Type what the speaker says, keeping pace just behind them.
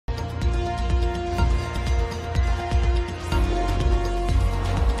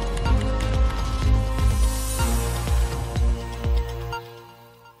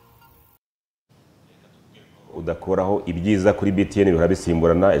udakoraho ibyiza kuri BTN bihora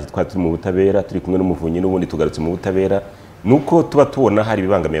bisimburana. Ejo twari turi mu butabera turi kumwe n'umuvunyi n'ubundi tugarutse mu butabera, nuko tuba tubona hari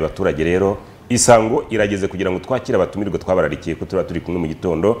bibangamiye abaturage. Rero isango irageze kugira ngo twakire abatumirwa twabararikiye ko tuba turi kumwe mu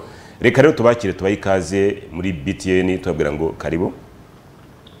gitondo. Reka rero tubakire tubahe ikaze muri BTN tubabwira ngo karibu.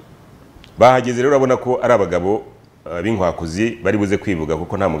 Bahageze rero urabona ko ari abagabo b'inkwakuzi bari buze kwivuga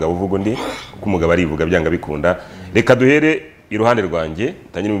kuko nta mugabo uvuga undi, kuko umugabo arivuga byanga bikunda. Reka duhere iruhande rwanjye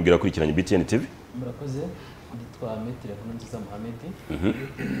tanyine mubwira kurikiranye BTN TV. Murakoze, nditwa Metre Nziza Mohamed.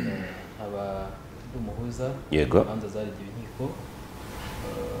 Aba umuhuza imanza zarigiwe inkiko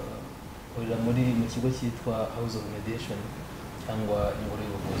korera muri mu kigo cyitwa House of Mediation cyangwa ingoro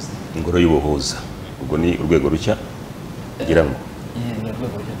y'ubuhuza. Ingoro y'ubuhuza ubwo ni urwego rushya ngira ngo ni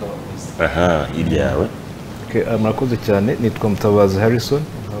urwego rushya rw'abahuza. Aha, hirya yawe. Murakoze cyane, nitwa Mutabazi Harrison,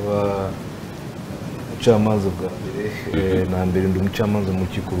 nkaba umucamanza bwa mbere na mbere ndi umucamanza mu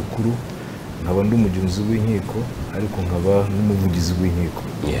rukiko rukuru, nkaba ndi umugenzi w'inkiko ariko nkaba n'umuvugizi w'inkiko.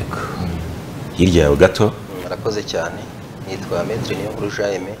 Yego. Hirya yawe gato. Murakoze cyane, nitwa Metre Niyonkuru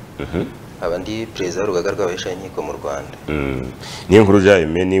Jaime, aba ndi perezida w'urugaga rw'abahesha inkiko mu Rwanda. Niyonkuru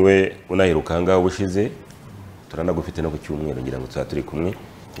Jaime niwe unaheruka ngaho ubushize, turanagufite no ku cyumweru ngira ngo tuba turi kumwe,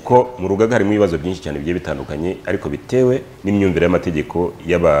 kuko mu rugaga harimo ibibazo byinshi cyane bigiye bitandukanye ariko bitewe n'imyumvire y'amategeko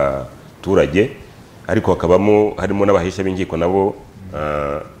y'abaturage, ariko hakabamo harimo n'abahesha b'inkiko nabo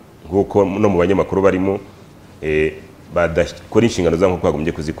nk'uko no mu banyamakuru barimo badakora inshingano zabo nk'uko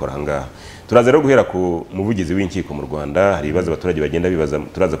bagombye kuzikora ahangaha. Turaza rero guhera ku muvugizi w'inkiko mu Rwanda. Hari ibibazo abaturage bagenda bibaza,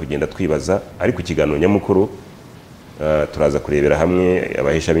 turaza kugenda twibaza, ariko ikiganiro nyamukuru turaza kurebera hamwe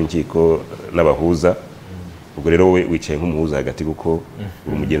abahesha b'inkiko n'abahuza. Ubwo rero wowe wicaye nk'umuhuza hagati kuko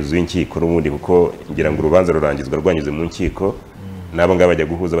uri umugenzi w'inkiko n'ubundi, kuko ngira ngo urubanza rurangizwa rwanyuze mu nkiko n'abo ngabo bajya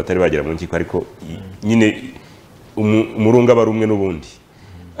guhuza batari bagera mu nkiko, ariko nyine umurunga aba ari umwe n'ubundi.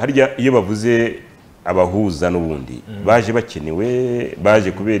 Harya iyo bavuze abahuza n'ubundi baje bakenewe,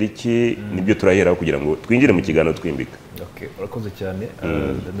 baje kubera iki, nibyo turaheraho kugira ngo twinjire mu kiganiro twimbika. Urakoze cyane,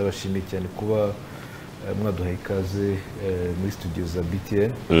 ndabashimiye cyane kuba mwaduhaye ikaze muri studio za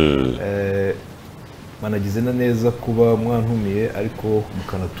BTN. Managize na neza kuba mwantumiye ariko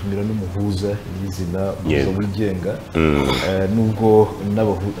mukanatumira n'umuhuza y'izina muzo wigenga, nubwo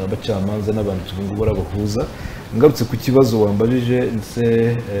n'abacamanza n'abantu tubungu barabahuza. Ngarutse ku kibazo wambajije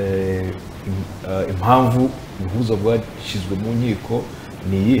nse impamvu ubuhuza bwashyizwe mu nkiko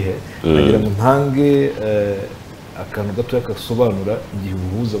ni iyihe, nagira ngo ntange akantu gato gasobanura igihe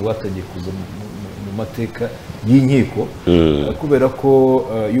ubuhuza bwatangiye kuza mu mateka y'inkiko, kubera ko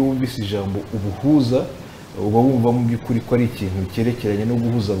iyo wumvise ijambo ubuhuza uba wumva mu by'ukuri ko ari ikintu cyerekeranye no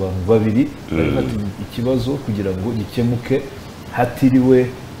guhuza abantu babiri bari bafite ikibazo kugira ngo gikemuke hatiriwe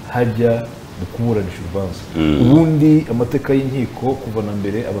hajya mu kuburanisha urubanza. Ubundi amateka y'inkiko kuva na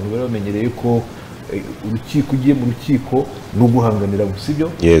mbere abantu bari bamenyereye ko urukiko ugiye mu rukiko no guhanganira gusibyo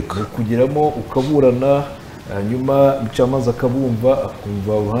kugeramo ukaburana, hanyuma umucamanza akabumva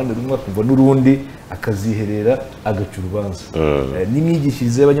akumva uruhande rumwe akumva n'urundi akaziherera agaca urubanza.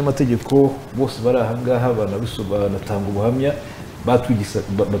 N'imyigishirize y'abanyamategeko bose bari aha ngaha banatanga ubuhamya,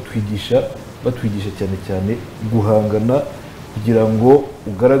 batwigisha cyane cyane guhangana kugira ngo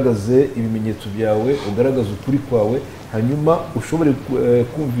ugaragaze ibimenyetso byawe, ugaragaze ukuri kwawe, hanyuma ushobore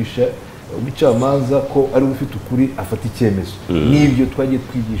kumvisha umucamanza ko ari ufite ukuri afata icyemezo. N'ibyo twagiye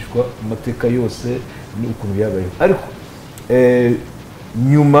twigishwa mu mateka yose ni ukuntu byabayeho. Ariko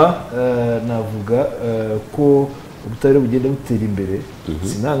nyuma navuga ko ubutabera bugenda butera imbere,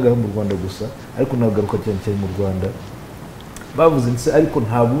 sinangaho mu Rwanda gusa ariko nagaruka cyane cyane mu Rwanda. Bavuze nse ariko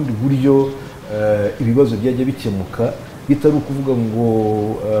nta bundi buryo ibibazo byajya bikemuka bitari ukuvuga ngo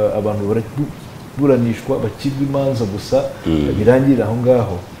abantu baraburanishwa bakirwa imanza gusa birangirira aho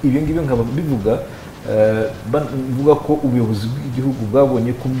ngaho. Ibyo ngibyo nkaba bivuga mvuga ko ubuyobozi bw'igihugu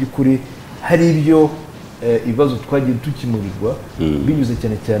bwabonye ko by'ukuri hari ibyo ibibazo twagiye tukimurirwa binyuze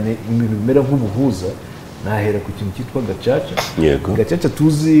cyane cyane mu bintu bimera nk'ubuhuza. Nahera ku kintu cyitwa gacaca. Gacaca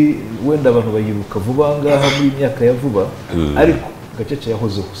tuzi wenda abantu bayiruka vuba ngaha muri imyaka ya vuba, ariko gacaca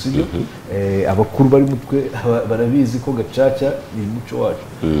yahozeho sibyo. Abakuru bari mutwe barabizi ko gacaca ni umuco wacu.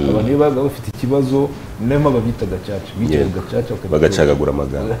 Abantu iyo baga bafite ikibazo nema babyita gacaca, bicaye gacaca bagacagagura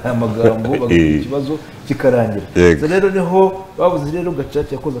amagambo bagagira ikibazo kikarangira. Rero niho bavuze rero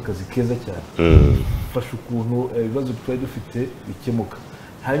gacaca yakoze akazi keza cyane, fasha ukuntu ibibazo twari dufite bikemuka.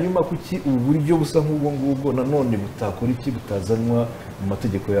 Hanyuma kuki ubu buryo busa nk'ubwo ngubwo nanone butakora iki, butazanwa mu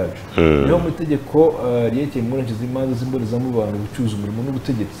mategeko yacu? Niho mu itegeko ryerekeye imiburanishize z'imanza z'imbonezamubano, ubucuruzi, umurimo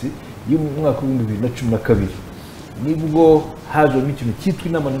n'ubutegetsi y'umwaka w'ibihumbi 2012 nibwo hajemo ikintu cyitwa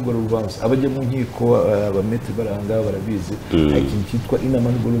inama ngororarubanza. Abajya mu nkiko abametri baranga barabizi, hari ikintu cyitwa inama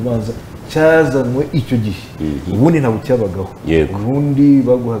ngororarubanza cyazanwe icyo gihe ubundi ntabwo cyabagaho Yego. ubundi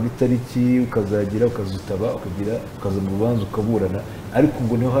baguhaga itariki ukazagira ukazitaba ukaza mu rubanza ukaburana ariko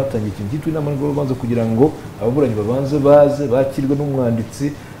ubwo niho hatangiye ikintu cyitwa inama y'urubanza kugira ngo ababuranyi baze bakirwe n'umwanditsi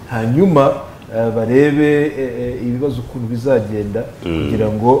hanyuma barebe ibibazo ukuntu bizagenda kugira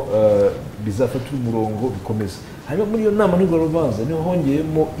ngo bizafate umurongo bikomeze. Hanyuma muri iyo nama y'urubanza niho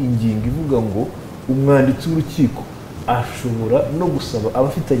hongeyemo ingingo ivuga ngo umwanditsi w'urukiko ashobora no gusaba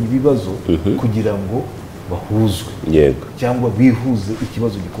abafitanye ibibazo kugira ngo bahuzwe cyangwa bihuze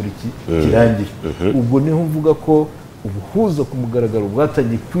ikibazo gikora iki kirangire. Ubwo niho mvuga ko ubuhuza ku mugaragaro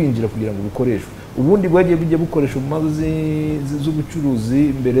bwatangiye kwinjira kugira ngo bukoreshwe. Ubundi bwagiye bijya bukoresha mu manza z'ubucuruzi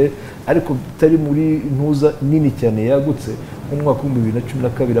imbere ariko bitari muri ntuza nini cyane yagutse mu mwaka wa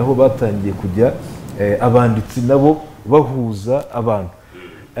 2012 aho batangiye kujya abanditsi nabo bahuza abantu.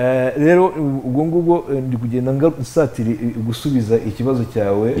 Rero ubwo ngubwo ndi kugenda nsatira gusubiza ikibazo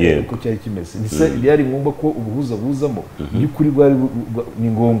cyawe uko cyari kimeze. Nise byari ngombwa ko ubuhuza buzamo by'ukuri bwari ni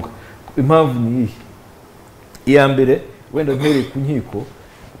ngombwa. Impamvu ni iyi: iya mbere wenda ntereye ku nkiko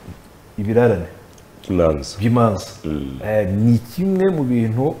ibirarane by'imanza ni kimwe mu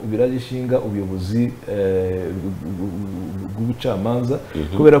bintu biraje ishinga ubuyobozi bw'ubucamanza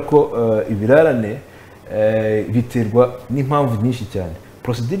kubera ko ibirarane biterwa n'impamvu nyinshi cyane.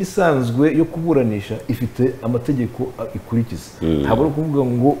 Procedure isanzwe yo kuburanisha ifite amategeko ikurikiza. Ntabwo ari ukuvuga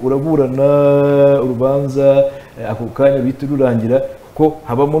ngo uraburana urubanza ako kanya bihita rurangira, ko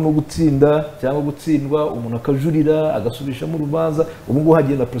habamo no gutsinda cyangwa gutsindwa, umuntu akajurira agasubishamo urubanza. Ubu ngubu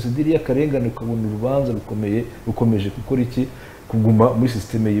hagenda procedure y'akarengane ukabona urubanza rukomeje gukora iki, kuguma muri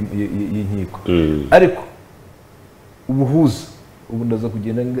systeme y'inkiko. Ariko ubuhuza ubu ndaza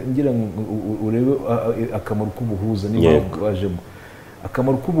kugenda ngira urebe akamaro k'ubuhuza niba wajemo.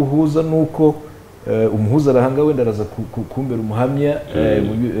 Akamaro k'ubuhuza nuko umuhuza arahanga wenda araza kumbera umuhamya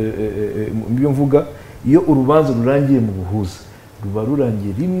mu byo mvuga. Iyo urubanza rurangiye mu buhuza ruba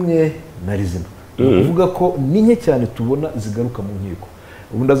rurangiye rimwe na rizima. Uvuga ko ni nke cyane tubona zigaruka mu nkiko.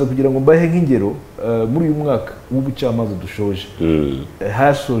 Ubu ndaza kugira ngo mbahe nk'ingero. Muri uyu mwaka w'ubucamanza dushoje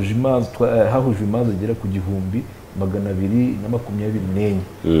hahujwe imanza zigera ku 1224.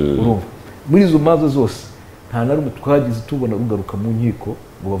 Urumva muri izo manza zose nta na rumwe twagize tubona rugaruka mu nkiko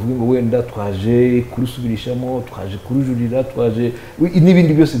ngo bavuge ngo wenda twaje kurusubirishamo, twaje kurujurira, twaje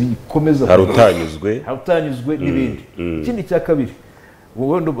n'ibindi byose bikomeza harutanyuzwe n'ibindi. Ikindi cya kabiri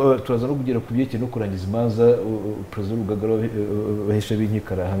wenda turaza no kugera ku byerekeye no kurangiza imanza. Perezida w'urugaga bahesha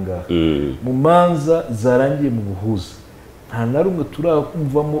b'inkiko arahangaha mu manza zarangiye mu buhuza nta na rumwe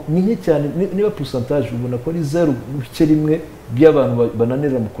turakumvamo. Ni nke cyane, niba pourcentage ubona ko ari 0.1 by'abantu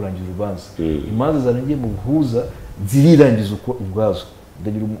bananira mu kurangiza urubanza. Imanza zarangiye mu buhuza zirirangiza uko ubwazo.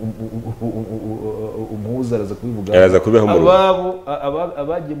 Ndagira umuhuza araza kubivuga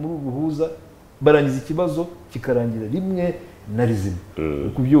abagiye muri ubuhuza barangiza ikibazo kikarangira rimwe na rizima.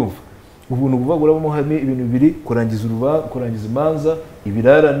 Kubyumva ubuntu buvaguramo hamwe ibintu bibiri: kurangiza imanza,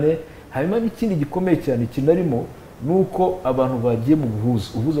 ibirarane. Hanyuma n'ikindi gikomeye cyane kinarimo nuko abantu bagiye mu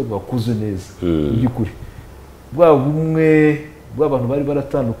ubuhuza bwakuze neza by'ukuri. Bwa bumwe bw'abantu bari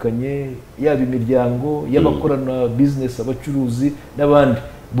baratandukanye, yaba imiryango y'abakorana business, abacuruzi n'abandi,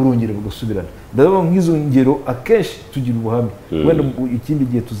 burongera bugasubirana. Ndabona nk'izo ngero akenshi tugira ubuhamya. Wenda ikindi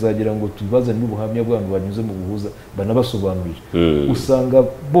gihe tuzagira ngo tubazane n'ubuhamya bw'abantu banyuze mu buhuza banabasobanurira. Usanga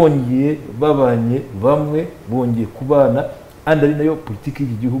babanye bamwe bongeye kubana. Ari nayo politiki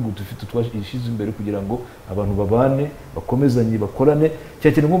y'iki gihugu dufite twashize imbere kugira ngo abantu babane, bakomezanye, bakorane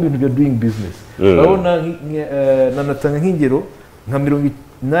cyane mu bintu bya doing business. Urabona nanatanga nk'ingero nka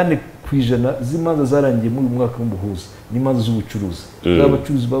 80% z'imanza zarangiye muri uyu mwaka w'ubuhuza n'imanza z'ubucuruzi.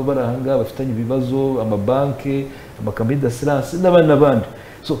 Abacuruzi baba barahanga bafitanye ibibazo, amabanki, amakambi d'assurance n'abandi.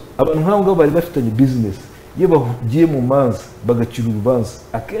 So abantu nk'abo bari bafitanye business, iyo bagiye mu manza bagacira urubanza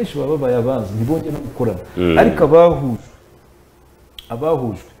akenshi baba babaye abanza ntibongera gukorana. Ariko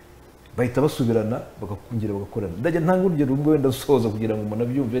abahujwe bahita basubirana bagakongera bagakorana. Ndajya ntanga urugero rumwe wenda soza kugira ngo umuntu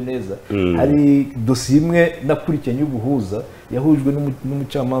abyumve neza. Hari dosiye imwe nakurikiranye y'ubuhuza yahujwe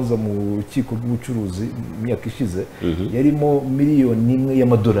n'umucamanza mu rukiko rw'ubucuruzi mu myaka ishize, yarimo $1,000,000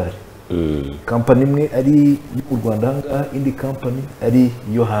 y'amadolari. Kampani imwe ari y'u Rwanda ahangaha, indi kampani ari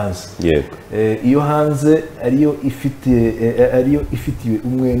iyo hanze. Iyo hanze ariyo ifitiwe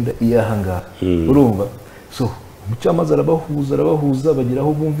umwenda iyahangaha. Urumva? So umucamanza arabahuza bagera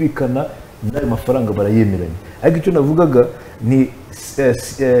aho bumvikana n'ayo mafaranga barayemeranya. Ariko icyo navugaga ni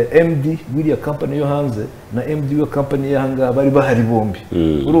MD w'iriya kampani yo hanze na MD w'iyo kampani y'ahangaha bari bahari bombi.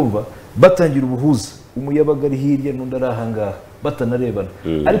 Urumva? Batangira ubuhuza, umuyabaga ari hirya n'undi ari ahangaha batanarebana.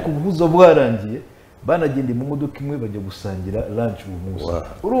 Ariko ubuhuza bwarangiye banagendeye mu modoka imwe bajya gusangira lunch uwo munsi. Wow.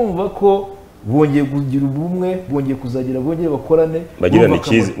 Urumva ko bongeye kugira ubumwe, bongeye kuzagira, bongeye bakorane,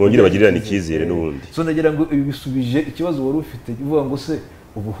 bongere bagirirane icyizere n'ubundi. So ndagira ngo ibi bisubije ikibazo wari ufite uvuga ngo se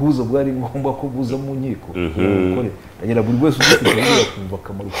ubuhuza bwari ngombwa ko buza mu nkiko. Ndagira buri wese ufite kumva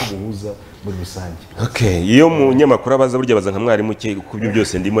akamaro k'ubuhuza muri rusange. Okay, iyo munyamakuru abaza burya baza nka mwarimu ku byo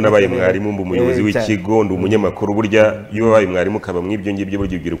byose ndimo nabaye mwarimu mbu umuyobozi w'ikigo ndi umunyamakuru burya iyo wabaye mwarimu kaba mw'ibyo ngibyo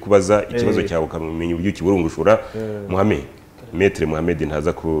burya ugira kubaza ikibazo cyawe ukamenya uburyo ukiburungushura. Maître Mohamed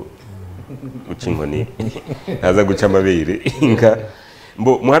ntaza ku uca inkoni ntaza guca amabere inka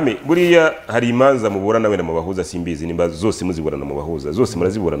mbo Mohamed buriya hari imanza muburana wenda mu bahuza simbizi nimba zose muziburana mu bahuza zose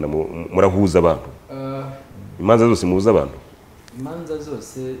muraziburana murahuza abantu imanza zose muhuza abantu imanza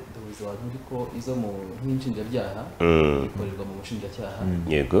zose duhuza abantu ariko izo mu nk'inshinjabyaha ikorerwa mu bushinjacyaha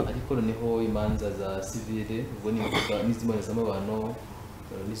yego ariko noneho imanza za civile ubwo ni n'izimanyuzamo abantu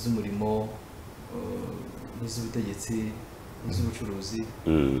n'iz'umurimo n'iz'ubutegetsi n'iz'ubucuruzi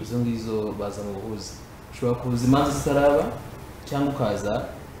izo ngizo baza mu buhuza ushobora kuza imanza zitaraba cyangwa ukaza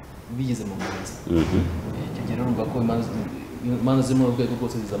bigeze mu manza icyo gihe urumva ko imanza ziri mu rwego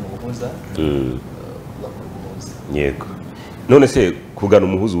rwose ziza mu buhuza ugakora ubuhuza yego. None se kugana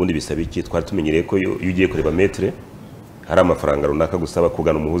umuhuza ubundi bisaba iki? Twari tumenyereye ko iyo ugiye kureba maître hari amafaranga runaka gusaba,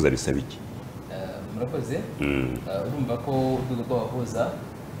 kugana umuhuza bisaba iki? Murakoze. Urumva ko urwego rw'abahuza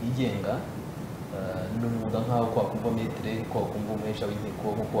yigenga ni umwuga nk'aho ko wakumva maître, ko wakumva umuhesha w'inkiko,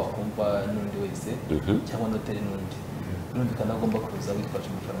 ko wakumva n'undi wese cyangwa noteri n'undi. Birumvikana agomba kuza witwaje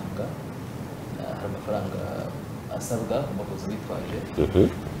amafaranga, hari amafaranga asabwa agomba kuza witwaje,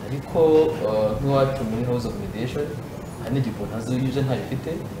 ariko nk'iwacu muri House of Mediation hari n'igihe umuntu azuyuje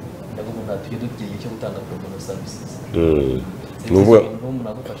ntayifite ndavuga umuntu atuye dufite igihe cyo gutanga pro bono services. N'ubwo umuntu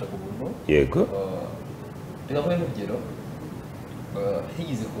agufasha ku buntu. Yego. Reka nkore nk'urugero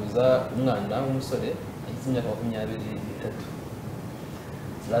higize kuza umwana w'umusore agize imyaka 23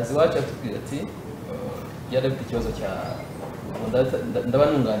 razi wacu atubwira ati yari afite ikibazo cya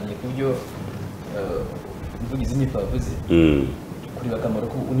ndabanunganiye ku buryo umuvugizi n'ifa yavuze kureba akamaro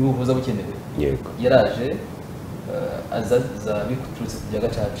ko niba ubuvuza bukenewe. Yego. Yaraje azaza bikuturutse ku bya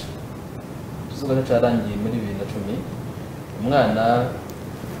gacaca tuzuga gacarangiye muri 2010 umwana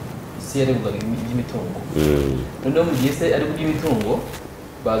isi yarebugaga iby'imitungo noneho mu gihe se ari iby'imitungo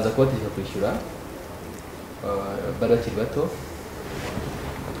baza kubategeka kwishyura bari bakiri bato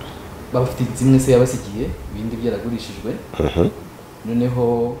bafite zimwe se yabasigiye ibindi byaragurishijwe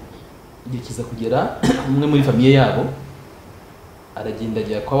noneho igihe kiza kugera umwe muri famiye yabo aragenda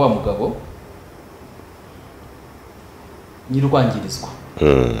ajya kwa wa mugabo nyirwangirizwa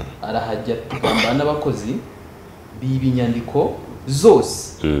arahajya tukambana n'abakozi biba inyandiko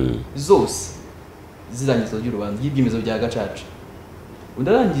zose zirangizwa ry'urubanza y'ibyemezo bya gacaca. Undi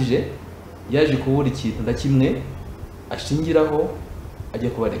arangije yaje kubura ikintu na kimwe ashingiraho ajya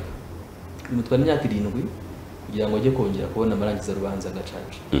kubareka bimutwara imyaka 7 kugira ngo ajye kongera kubona amarangiza rubanza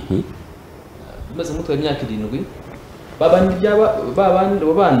gacaca. Bimaze mutwara imyaka 7 babandi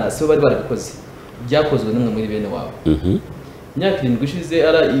bana sibo bari barabikoze byakozwe n'umwe muri bene wabo. Imyaka 7 ishize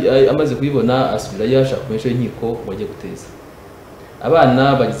amaze kuyibona asubira yashaka kumesha inkiko wajye guteza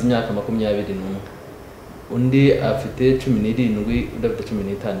abana bagize imyaka 21 undi afite 17 undi afite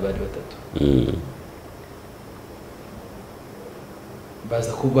 15 bari batatu.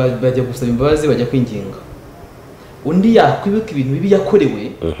 Baza kuba bajya gusaba imbabazi bajya kwinginga undi yakwibuka ibintu bibi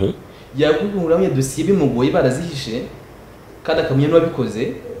yakorewe yakugura mu dosiye bimugoye barazihishe kandi akamenya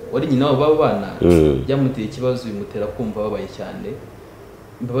n'uwabikoze wari nyina wabo bana byamuteye ikibazo bimutera kumva babaye cyane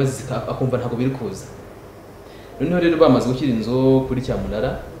imbabazi akumva ntago biri kuza. Noneho rero bamaze gushyira inzo kuri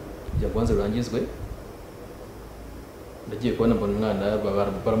cyamunara kugira ngo banze rurangizwe ndagiye kubona mbona umwana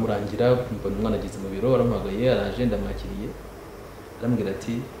baramurangira mbona umwana ageze mu biro aramuhagaye araje ndamwakiriye arambwira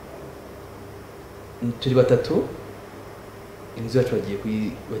ati turi batatu inzu yacu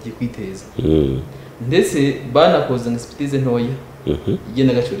bagiye kwiteza ndetse banakoze ngo sipitize ntoya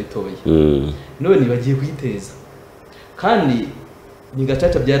igenda agaciro ritoya none bagiye kwiteza kandi ni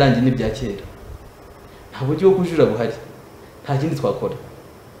gacaca byarangiye n'ibya kera nta buryo bwo kujura buhari nta kindi twakora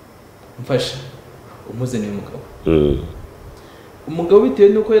mfasha umuzaniye umugabo bitewe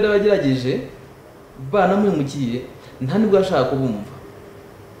nuko yari abagerageje banamuhemukiye nta nibwo ashaka kubumva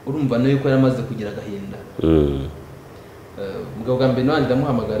urumva nayo ko yari amaze kugira agahinda. Umugabo bwa mbere nandi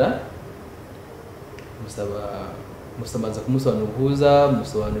ndamuhamagara musabanza kumusobanurira ubuhuza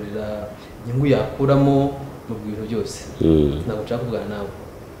musobanurira inyungu yakuramo mu bintu byose. Ntabwo nshaka kuvugana nawe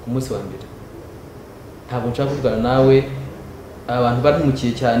ku munsi wa mbere, ntabwo nshaka kuvugana nawe, abantu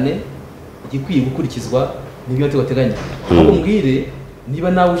barimukiye cyane, igikwiye gukurikizwa n'ibyo bateganya. Ahubwo mbwire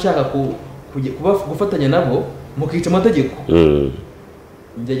niba nawe ushaka gufatanya nabo mukica amategeko.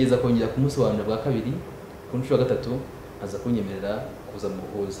 Ngerageza kongera kumusobanurira bwa kabiri, ku nshuro ya gatatu aza kunyemerera kuza mu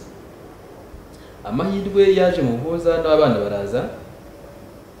buhuza. Amahirwe yaje mu buhuza n'abana baraza,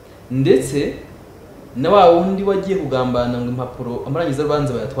 ndetse na wa wundi wagiye kugambana ngo impapuro amarangiza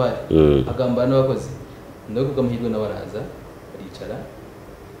rubanza bayatware, agambana n'abakozi, ndaho kuko amahirwe n'abaraza baricara,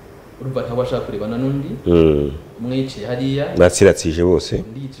 urumva ntabwo ashaka kurebana n'undi, umwe yicaye hariya batsiratsije bose,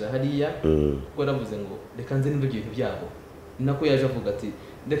 undi yicara hariya, kuko navuze ngo reka nze n'ibyo bintu byabo, ni nako yaje avuga ati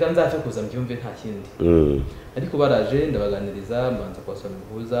reka nzafe kuza mbyumve nta kindi. Ariko baraje ndabaganiriza, mbanza kubasaba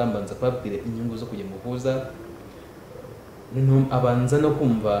umuhuza, mbanza kubabwira inyungu zo kujya mu buhuza, abanza no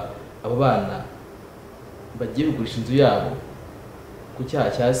kumva abo bana bagiye kugurisha inzu yabo ku cyaha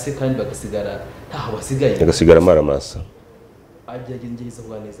cya se kandi bagasigara ntaho basigaye, bagasigara amaramasa. Agerageza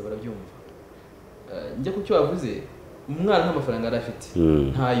kuganiriza barabyumva. Njya ku cyo wavuze, umwana nta mafaranga yari afite,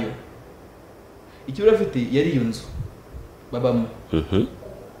 ntayo. Icyo yari afite yari iyo nzu babamo,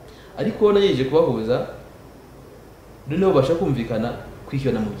 ariko nagejeje kubahuza noneho babasha kumvikana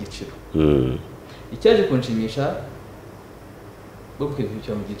kwishyurana mu byiciro. Icyaje kunshimisha bwo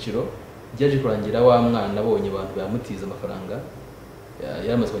kwishyura mu byiciro byaje kurangira wa mwana abonye abantu bamutiza amafaranga,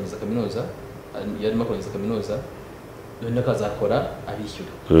 yari amaze kongeza kaminuza, none akazakora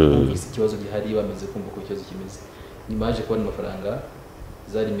abishyura. Bumvise ikibazo gihari, bamaze kumva uko ikibazo kimeze. Nyuma yaje kubona amafaranga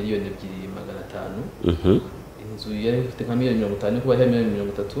zari miliyoni 2,500, inzu yari ifite nka miliyoni 50, kuba yari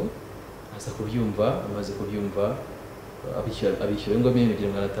miliyoni 30. Aza kubyumva, amaze kubyumva abishyura ngo miliyoni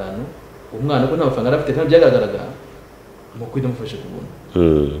 2,500. Umwana ko nta mafaranga arafite kandi byagaragaraga mu kwita mufashe kubona.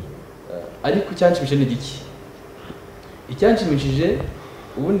 Ariko icyanshimishije ni giki? Icyanshimishije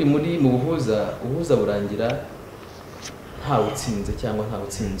ubundi muri mu ubuhuza burangira ntawe utsinze cyangwa ntawe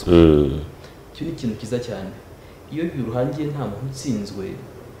utsinzwe. Icyo ni ikintu kiza cyane. Iyo biruhangiye nta muntu utsinzwe,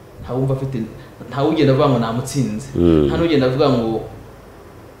 nta wumva afite, nta ugenda avuga ngo namutsinze, nta n'ugenda avuga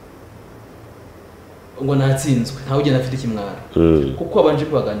ngo natsinzwe, nta ugenda afite ikimwaro, kuko abanje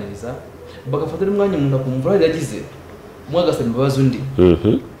kubaganiriza bagafata n'umwanya umuntu akumva hari yagize, umwe agasaba imbabazi undi.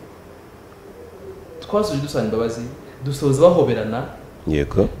 Twasuje dusana imbabazi, dusoza bahoberana,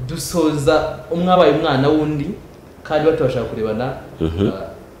 yego, dusoza umwabaye umwana wundi kandi batabashaka kurebana.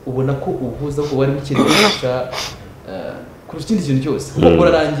 Ubona ko ubuhuza bwo bari bukenewe kurusha ikindi kintu cyose, kuko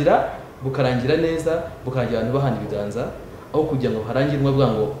bukarangira neza, bukarangira abantu bahana ibiganza, aho kugira ngo harangire umwe avuga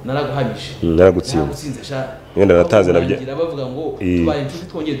ngo naraguhamije, naragutsinze sha, wenda natanze nabyo, bavuga ngo tubaye inshuti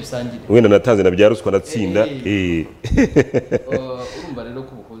twongeye dusangire, wenda natanze nabyo ruswa natsinda. Urumva rero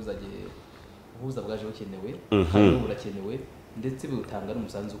ko ubuhuza bwaje bukenewe kandi burakenewe, ndetse butanga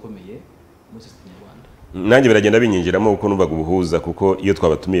n'umusanzu ukomeye muri sosiyete nyarwanda. Nanjye biragenda binyinjiramo kuko numvaga ubuhuza, kuko iyo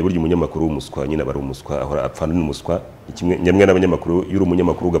twabatumiye burya umunyamakuru w'umuswa nyine aba ari umuswa, ahora apfana n'umuswa. Nyamwe n'abanyamakuru, iyo uri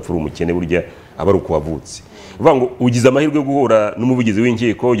umunyamakuru ugapfura umukene burya aba ari uko wavutse. Uvuga ngo ugize amahirwe yo guhura n'umuvugizi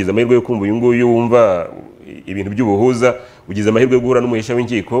w'inkiko, ugize amahirwe yo kumva uyu nguyu wumva ibintu by'ubuhuza, ugize amahirwe yo guhura n'umuhesha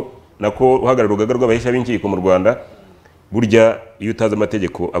w'inkiko, nako uhagarara urugaga rw'abahesha b'inkiko mu Rwanda. Burya iyo utazi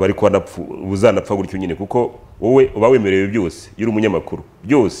amategeko aba ari ko uzanapfa gutyo nyine, kuko wowe uba wemerewe byose. Iyo uri umunyamakuru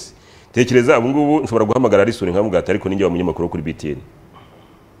byose, tekereza ubu ngubu nshobora guhamagara Arisoni nkamugata, ariko ninjye wa munyamakuru kuri BTN,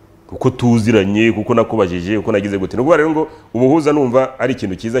 kuko tuziranye, kuko nakubajije, kuko nagize gute. Nubwo rero ngo ubuhuza numva ari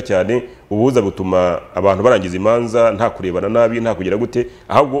ikintu cyiza cyane. Ubuhuza butuma abantu barangiza imanza nta kurebana nabi, nta kugira gute,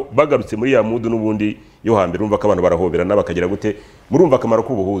 ahubwo bagarutse muri ya mudu n'ubundi yo hambere. Urumva ko abantu barahoberana bakagira gute, murumva akamaro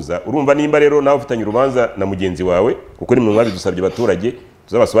k'ubuhuza. Urumva nimba rero nawe ufitanye urubanza na mugenzi wawe, kuko nimwe mwabidusabye abaturage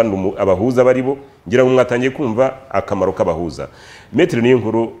tuzabasobanurira abahuza baribo, ngira ngo mwatangiye kumva akamaro k'abahuza. Maître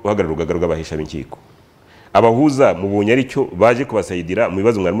Niyonkuru uhagarara urugaga rw'abahesha b'inkiko, abahuza mubonye ari cyo baje kubasayidira mu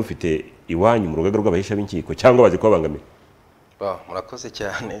bibazo mwari mufite iwanyu mu rugaga rw'abahesha b'inkiko, cyangwa baje kubabangamira? Murakoze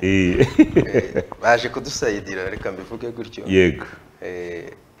cyane. Baje kudusayidira, reka mbivuge gutyo. Yego.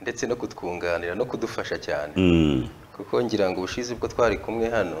 Ndetse no kutwunganira no kudufasha cyane, kuko ngira ngo ubushize ubwo twari kumwe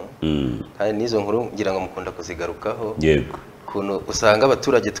hano, kandi n'izo nkuru ngira ngo mukunda kuzigarukaho. Yego. Kuntu usanga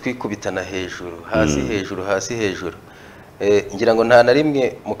abaturage twikubitana hejuru hasi hejuru hasi hejuru. Ngira ngo nta na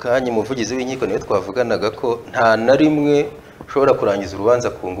rimwe mu kanya umuvugizi w'inkiko niwe twavuganaga ko nta na rimwe ushobora kurangiza urubanza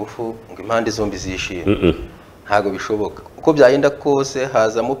ku ngufu ngo impande zombi zishime. Ntago bishoboka. Uko byagenda kose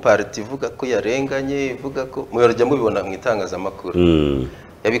hazamo parti ivuga ko yarenganye, ivuga ko muyarujya mubibona mu itangazamakuru,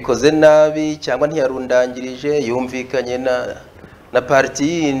 yabikoze nabi cyangwa ntiyarundangirije, yumvikanye na parti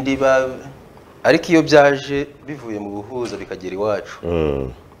yindi, ariko iyo byaje bivuye mu buhuza bikagera iwacu,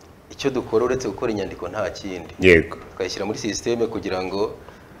 icyo dukora uretse gukora inyandiko nta kindi. Yego. Tukayishyira muri systeme kugira ngo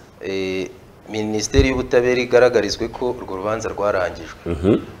Minisiteri y'Ubutabera igaragarizwe ko urwo rubanza rwarangijwe.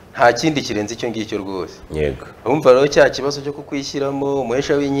 nta kindi kirenze icyo ngicyo rwose. yego Urumva rero cya kibazo cyo kukwishyiramo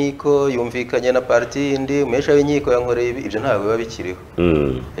umuhesha w'inkiko yumvikanye na parti yindi, umuhesha w'inkiko yankoreye ibyo ntabwo biba bikiriho.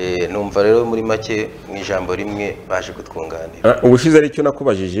 Numva rero muri make mu ijambo rimwe baje kutwunganira. Ubushize ari cyo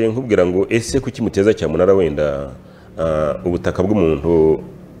nakubajije nkubwira ngo ese kuki muteza cyamunara wenda ubutaka bw'umuntu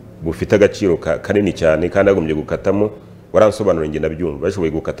bufite agaciro kanini cyane kandi agombye gukatamo, waransobanura nge ndabyumva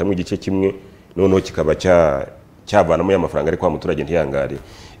bashoboye gukatamo igice kimwe noneho kikaba cyavanamo y'amafaranga ari kwa muturage ntiyangare.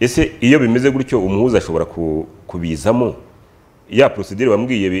 Ese iyo bimeze gutyo umuhuza ashobora kubizamo ya procedure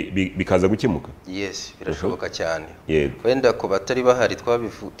wambwiye bikaza gukemuka? Yes, birashoboka cyane. Yego. Wenda ko batari bahari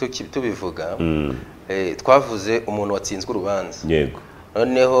tubivuga twavuze umuntu watsinzwe urubanza. Yego.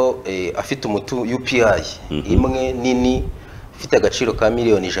 Noneho afite umutu UPI imwe nini ifite agaciro ka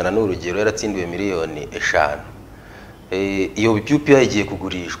miliyoni 100 n'urugero yaratsindiwe miliyoni 5. Iyo UPI igiye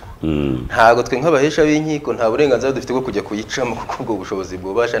kugurishwa. Ntago twe nk'abahesha b'inkiko nta burenganzira dufite bwo kujya kuyicamo kuko ubwo bushobozi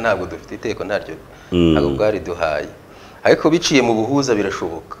bwubasha ntabwo dufite, iteko ntaryo ntabwo bwari duhaye. Ariko biciye mu buhuza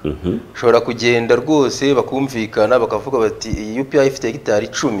birashoboka. Ushobora kugenda rwose bakumvikana bakavuga bati UPI ifite hegitari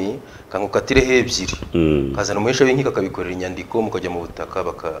 10 kankukatireho 2, kazana umuhesha w'inkiko akabikorera inyandiko mukajya mu butaka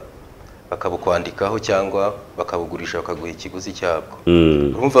bakabukwandikaho cyangwa bakabugurisha bakaguha ikiguzi cyabwo.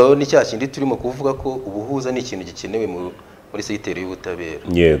 Urumva rero ni cya kindi turimo kuvuga ko ubuhuza ni ikintu gikenewe muri segiteri y'ubutabera.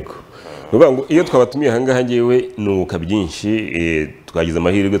 Yego. Nuvuga ngo iyo twabatumiye hangaha ngewe nuka byinshi twagize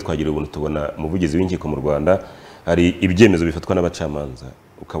amahirwe twagira ubuntu tubona umuvugizi w'inkiko mu Rwanda, hari ibyemezo bifatwa n'abacamanza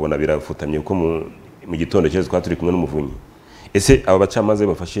ukabona birafutamye uko mu gitondo cyose twaturi kumwe n'umuvunyi. Ese aba bacamanza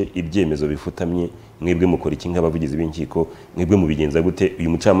bafashe ibyemezo bifutamye mwebwe mukora iki nk'abavugizi b'inkiko, mwebwe mubigenza gute? Uyu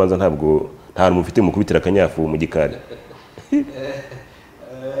mucamanza ntabwo nta hantu mufite mukubitira akanyafu mu gikari.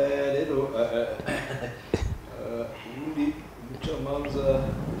 Rero ubundi umucamanza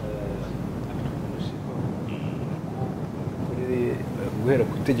guhera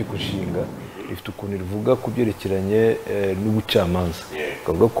ku itegeko nshinga ifite ukuntu rivuga ku byerekeranye n'ubucamanza.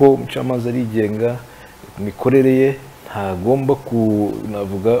 Kavuga ko umucamanza arigenga, imikorere ye ntagomba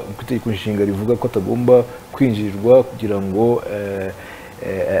navuga ku itegeko nshinga rivuga ko atagomba kwinjirirwa kugira ngo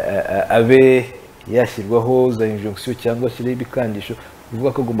abe yashyirwaho za injonction cyangwa ashyireho ibikangisho.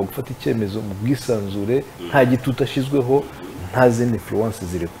 Bivuga ko agomba gufata icyemezo mu bwisanzure nta gitutu ashyizweho, nta zindi influence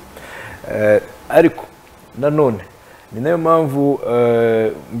ziriho. Ariko nanone ni nayo mpamvu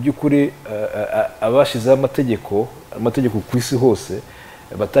mu by'ukuri abashizeho amategeko ku isi hose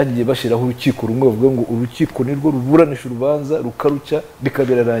batagiye bashyiraho urukiko rumwe bavuga ngo urukiko nirwo ruburanisha urubanza rukarucya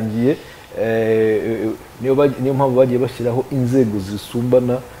bikabirarangiye. Niyo mpamvu bagiye bashyiraho inzego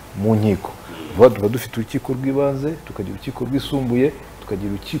zisumbana mu nkiko. Tuba dufite urukiko rw'ibanze, tukagira urukiko rwisumbuye, tukagira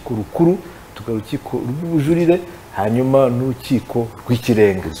urukiko rukuru, tukagira urukiko rw'ubujurire, hanyuma n'urukiko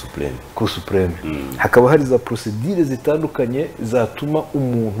rw'ikirenga ku supreme. Hakaba hari za procedure zitandukanye zatuma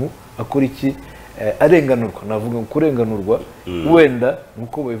umuntu akora iki, arenganurwa. Navuga ngo kurenganurwa wenda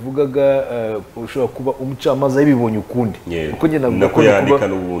nkuko babivugaga ushobora kuba umucamanza yabibonye ukundi, uko njye navuga ko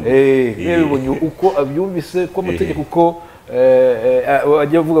yabibonye uko abyumvise ko amategeko uko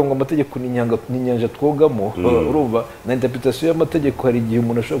ajya avuga ngo amategeko ni inyanja twogamo. Urumva na interpretation y'amategeko hari igihe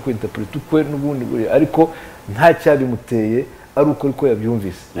umuntu ashobora kwinterpreta ukwe n'ubundi ariko nta cyabimuteye ari uko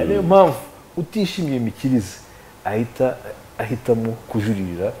yabyumvise. Niyo mpamvu utishimiye imikirize ahitamo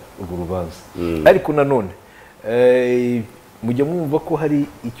kujuririra urwo rubanza. Ariko nanone mujya mwumva ko hari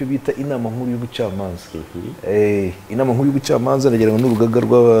icyo bita inama nkuru y'ubucamanza. Inama nkuru y'ubucamanza nagira ngo n'urugaga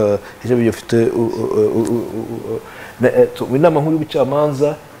rw'abaheje bafite inama nkuru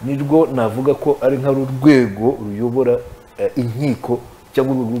y'ubucamanza nirwo navuga ko ari nka rwego ruyobora inkiko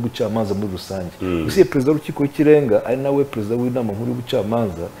cyangwa urwego rw'ubucamanza muri rusange. Usiye perezida w'urukiko w'ikirenga ari nawe perezida w'inama nkuru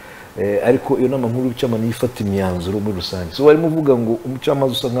y'ubucamanza, ariko iyo nama nkuru y'ubucamanza ifata imyanzuro muri rusange. So barimo uvuga ngo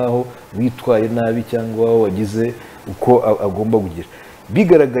umucamanza usa nkaho witwaye nabi cyangwa wagize uko agomba kugira,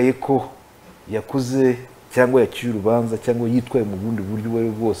 bigaragaye ko yakoze cyangwa yaciye urubanza cyangwa yitwaye mu bundi buryo ubwo ari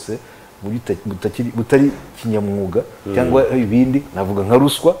bwose butari kinyamwuga cyangwa ibindi, navuga nka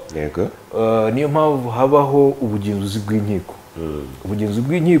ruswa. Niyo mpamvu habaho ubugenzuzi bw'inkiko. Ubugenzuzi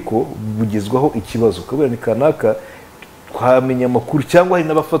bw'inkiko bugezwaho ikibazo kabera ni kanaka twamenya amakuru cyangwa hari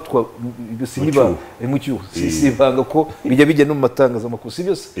n'abafatwa mu cyuho sibanga ko bijya no mu matangazamakuru si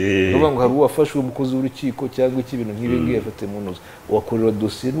byose. Nuvuga ngo hari uwafashwe umukozi w'urukiko cyangwa ibintu nk'ibi ngiye yafate mu ntozi wakorera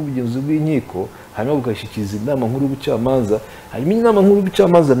dosiye n'ubugenzuzi bw'inkiko, hanyuma bugashyikiza inama nkuru y'ubucamanza, hanyuma inama nkuru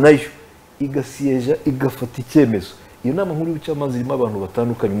y'ubucamanza nayo igasiyeja igafata icyemezo iyo nama nkuru y'ubucamanza irimo abantu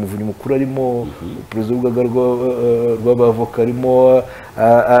batandukanye, umuvunyi mukuru arimo, perezida w'urugaga rw'abavoka arimo,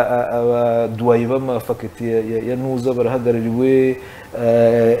 abaduwayi b'amafaketi ya ntuza barahagarariwe,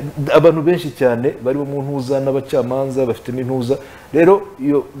 abantu benshi cyane barimo mu ntuza n'abacamanza bafitemo intuza. Rero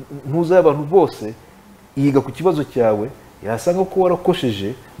iyo ntuza y'abantu bose yiga ku kibazo cyawe, yasanga ko warakosheje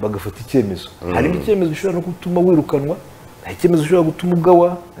bagafata icyemezo. Harimo icyemezo gishobora no gutuma wirukanwa, hari icyemezo gishobora gutuma ugawa,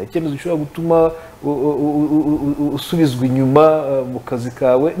 hari icyemezo gishobora gutuma usubizwa inyuma mu kazi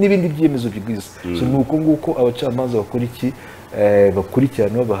kawe n'ibindi byemezo byiza. So ni uko nguko abacamanza bakora iki,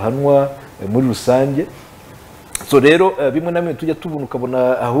 bakurikiranwa, bahanwa muri rusange. So rero bimwe na bimwe tujya tubona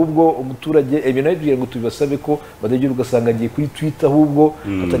ukabona ahubwo umuturage ibintu ari ngo tubibasabe ko badagira ugasanga agiye kuri Twitter ahubwo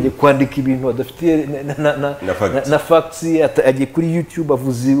atangiye kwandika ibintu adafitiye na facts, agiye kuri YouTube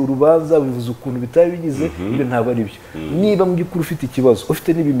avuze urubanza bivuze ukuntu bitari bigize, ibyo ntabwo ari byo. Niba mu by'ukuri ufite ikibazo,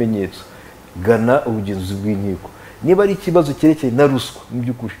 ufite n'ibimenyetso, gana ubugenzuzi bw'inkiko. Niba ari ikibazo cyerekeye na ruswa, mu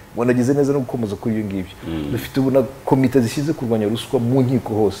by'ukuri wanagize neza no gukomeza kuri iyo ngibyo. Dufite ubu na komite zishinzwe kurwanya ruswa mu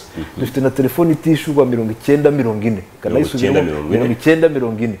nkiko hose. Dufite na telefoni itishyurwa 9040, kanayisubiramo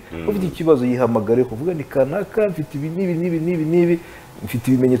 9040. Ufite ikibazo yihamagare kuvuga ni kanaka mfite ibi n'ibi mfite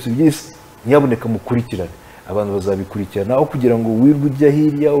ibimenyetso byinshi, nyaboneka mukurikirane. Abantu bazabikurikirana aho kugira ngo wirwe ujya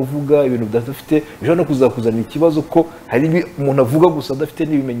hirya uvuga ibintu bidafite bishobora no kuzakuzanira ikibazo, ko hari umuntu avuga gusa adafite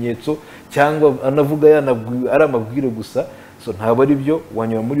n'ibimenyetso cyangwa anavuga ari amabwire gusa. So ntabwo ari byo,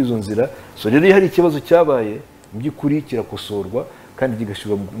 wanyura muri izo nzira. So rero iyo hari ikibazo cyabaye mu by'ukuri kirakosorwa kandi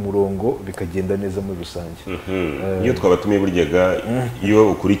kigashyirwa mu murongo bikagenda neza muri rusange. Iyo twabatumiye buryaga,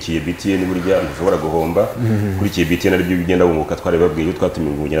 iyo ukurikiye BTN burya ntushobora guhomba. Ukurikiye BTN ari byo bigenda bunguka. Twari babwiye iyo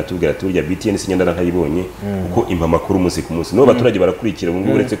twatumiye ubugena tubwira ati burya BTN sinyandana ntayibonye kuko impa makuru umunsi ku munsi. No baturage barakurikira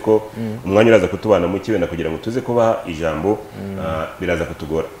ubwo uretse ko umwanya uraza kutubana mu kibena kugira ngo tuze kubaha ijambo, biraza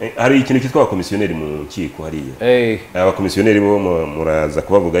kutugora. Hari ikintu cyitwa abakomisiyoneri mu nkiko hariya. Abakomisiyoneri bo muraza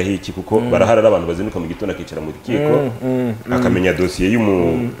kubavugaho iki, kuko baraharara abantu bazinduka mu gitondo akicara mu rukiko akamenya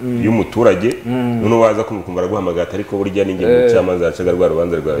y'umuturage, none waza kumukungara guhamagara ariko burya ninge mu cyamanza yacaga rwa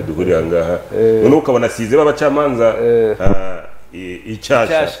rubanza rwawe duhurira ngaha, none ukabona size babacamanza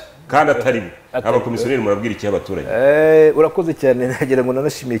icyasha kandi atari abakomisiyoneri. Murabwira iki abaturage? Urakoze cyane, nagira ngo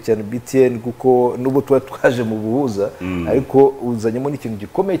nanashimiye cyane BTN kuko nubo twaje mu buhuza, ariko uzanyemo n'ikintu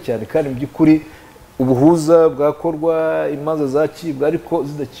gikomeye cyane kandi mu by'ukuri ubuhuza bwakorwa, imanza zacibwa ariko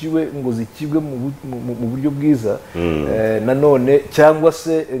zidaciwe ngo zikibwe mu buryo bwiza, nanone cyangwa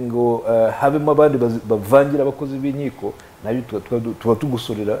se ngo habemo abandi bavangira abakozi b'inkiko, nabyo tuba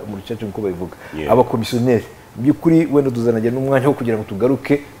tugusorera mu rucaca nk'uko babivuga. Abakomisiyoneri mu by'ukuri wenda tuzanagira n'umwanya wo kugira ngo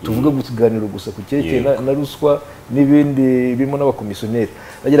tugaruke tuvuge gusiganira gusa ku cyerekeye na ruswa n'ibindi birimo n'abakomisiyoneri.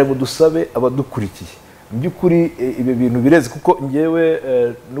 Nagira ngo dusabe abadukurikiye, mu by'ukuri ibi bintu bireze kuko ngewe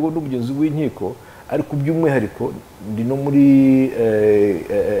n'umugenzi w'inkiko, ariko by'umwihariko ndi no muri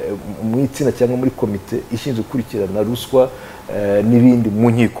mu itsinda cyangwa muri komite ishinzwe gukurikirana ruswa n'ibindi mu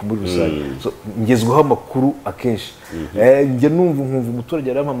nkiko muri rusange. Ngezweho amakuru akenshi, njye nkumva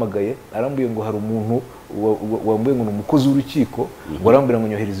umuturage arampamagaye arambwiye ngo hari umuntu wambaye ngo ni umukozi w'urukiko, ngo arambwira ngo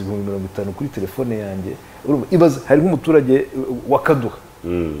nyohereze 50 kuri telefone yanjye. Ibaza, hari nk'umuturage wa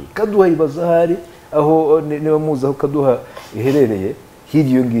Kaduha ibaza hari aho niba muzi aho Kaduha iherereye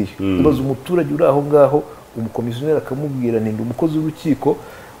hirya iyo ngiyo. Ibaza umuturage uri aho ngaho, umukomisiyoneri akamubwira ndi umukozi w'urukiko,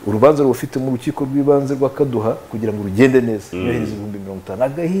 urubanza rufite mu rukiko rw'ibanze rwa Kaduha kugira ngo rugende neza, yohereza 50,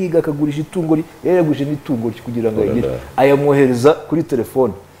 agahiga akagurisha itungo yagurije n'itungo kugira ngo agire ayamwohereza kuri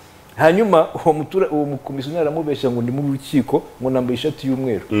telefone. Hanyuma uwo mukomisiyoneri aramubeshya ngo ndi mu rukiko, ngo nambaye ishati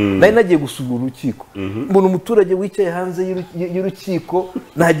y'umweru. Nari nagiye gusura urukiko, mbona umuturage wicaye hanze y'urukiko,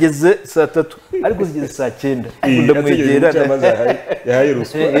 nageze saa 3 ariko zigeze saa 9. Ndamwegera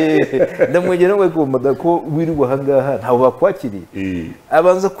ndamwegera ngo ko wirirwa ahangaha ntawe bakwakiriye.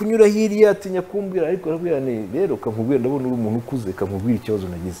 Abanza kunyura hirya atinya kumbwira, ariko arabwira rero kankubwira ndabona uri umuntu ukuze, kankubwira ikibazo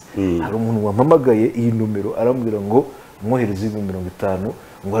nagize. Hari umuntu wampamagaye iyi numero arambwira ngo mwohereze 50,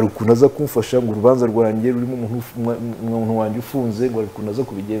 ngo hari ukuntu aza kumfasha, ngo urubanza rwanjye rurimo umuntu wanjye ufunze, ngo hari ukuntu aza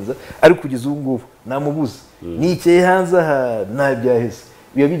kubigenza, ariko kugeza ubu ngubu namubuze, nicaye hanze aha ntabyaheze.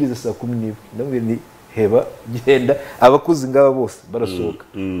 Biba bigeze saa 11, ndamubwira nti heba genda, abakozi ngaba bose barasohoka,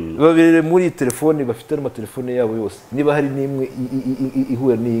 babere muri telefone, bafite n'amatelefone yabo yose, niba hari n'imwe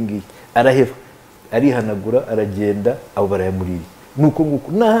ihura n'iyi ngiyi araheba, arihanagura, aragenda, abo barayamuriye. Nuko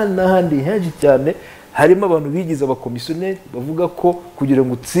nguko n'ahandi henshi cyane harimo abantu bigize abakomisiyoneri bavuga ko kugira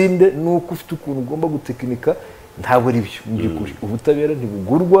ngo utsinde nuko ufite ukuntu ugomba gutekinika. Ntabwo ari byo mu by'ukuri. Ubutabera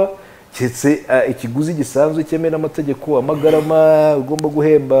ntibugurwa cyetse ikiguzi gisanzwe cyemera amategeko, amagarama ugomba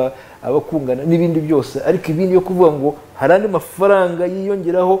guhemba abakungana n'ibindi byose, ariko ibindi yo kuvuga ngo hari andi mafaranga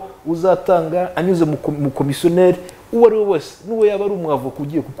yiyongeraho uzatanga anyuze mu komisiyoneri uwo ari we wese n'uwo yaba ari umwavoka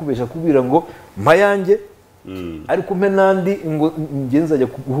ugiye kukubesha kubwira ngo mpayange ariko mpe n'andi ngo nzajya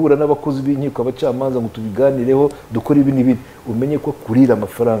guhura n'abakozi b'inkiko abacamanza ngo tubiganireho dukore ibi n'ibi umenye ko kurira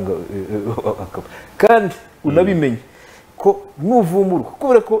amafaranga kandi unabimenye ko nuvumurwa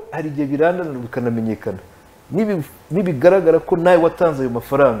kubera ko hari igihe birandana bikanamenyekana nibigaragara ko nawe watanze ayo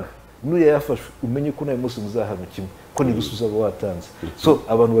mafaranga n'uriya yafashwe umenye ko nawe munsi muzahano kimwe ko n'ibuso uzaba watanze so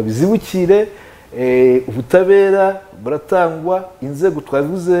abantu babizibukire ubutabera buratangwa inzego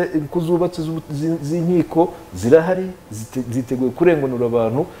twavuze ko zubatse z'inkiko zirahari ziteguye kurenganura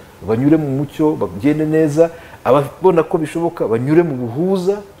abantu banyure mu mucyo bagende neza ababona ko bishoboka banyure mu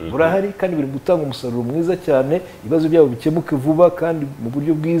buhuza burahari kandi biri gutanga umusaruro mwiza cyane ibibazo byabo bikemuke vuba kandi mu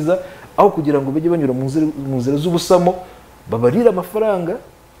buryo bwiza aho kugira ngo bajye banyura mu nzira z'ubusamo babarira amafaranga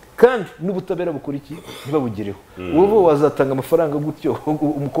kandi n'ubutabera bukora iki ntibabugireho wowe wazatanga amafaranga gutyo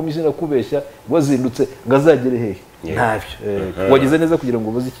umukomisiyoni akubeshya wazindutse ngo azagere hehe ntabyo wagize neza kugira ngo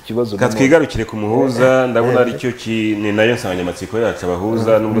ubaze iki kibazo katwigarukire ku muhuza ndabona ari cyo ni nayo nsanganyamatsiko yacu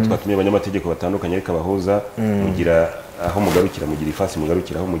abahuza nubwo twatumiye abanyamategeko batandukanye ariko abahuza mugira aho mugarukira mugira ifasi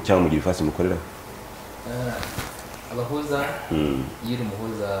mugarukiraho cyangwa mugira ifasi mukoreraho abahuza yiri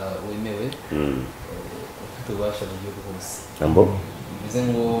umuhuza wemewe ufite ububasha mu gihugu hose bivuze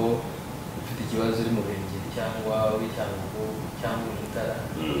ngo ufite ikibazo uri mu Ruhengeri cyangwa w'Icyangugu cyangwa Mutara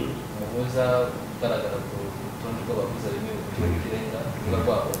umuhuza ugaragara ku rutonde rw'abahuza bemewe ku rwego rw'ikirenga ruba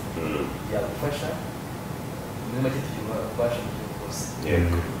rwabo yagufasha muri make tugira ububasha mu gihugu hose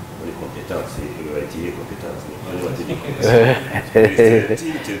yego muri kompetansi bagiye kompetansi n'amategeko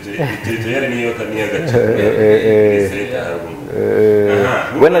territorial niyo gace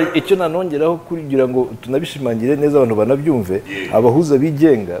wena icyo nanongeraho kugira ngo tunabishimangire neza abantu banabyumve abahuza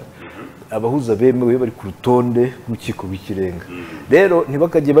bigenga abahuza bemewe bari ku rutonde rw'urukiko rw'ikirenga rero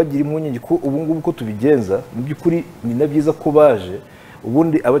ntibakajye bagira impungenge ko ubu ngubu ko tubigenza mu by'ukuri ni na byiza ko baje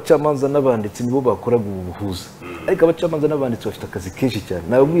ubundi abacamanza n'abanditsi nibo bakoraga ubu buhuza ariko abacamanza n'abanditsi bafite akazi kenshi cyane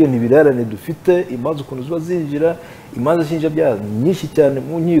nababwiye ntibirarane dufite imanza ukuntu ziba zinjira imanza nshinjabyaha nyinshi cyane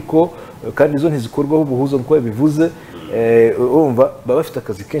mu nkiko kandi izo ntizikorwaho ubuhuza nk'uko yabivuze urumva baba bafite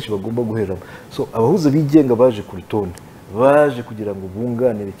akazi kenshi bagomba guheramo so abahuza bigenga baje ku rutonde baje kugira ngo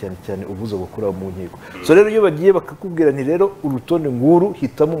bunganire cyane cyane ubuza gukora mu nkiko so rero iyo bagiye bakakubwira nti rero urutonde nguru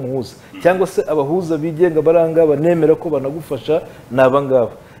hitamo umuhuza cyangwa se abahuza bigenga baranga banemera ko banagufasha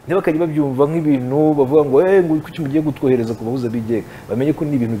nabangaba ntibakajye babyumva nk'ibintu bavuga ngo ngo kuki mugiye gutwohereza ku bahuza bigenga bamenye ko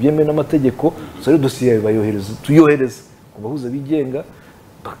ni ibintu byemewe n'amategeko so rero dosiye bayohereza tuyohereza ku bahuza bigenga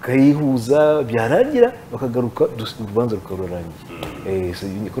bakayihuza byarangira bakagaruka urubanza rukarurangiye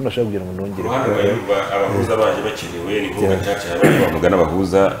niko nashaka kugira ngo nongere abahuza baje bakenewe ni nko gacaca bamugana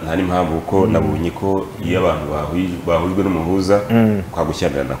abahuza nta n'impamvu kuko nabonye ko iyo abantu bahujwe n'umuhuza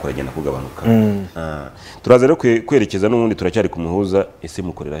kwagushyamirana kuragenda kugabanuka turaza rero kwerekeza n'ubundi turacyari ku muhuza ese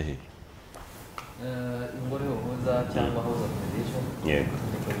mukorera he ingoro y'ubuhuza cyangwa house of mediation yego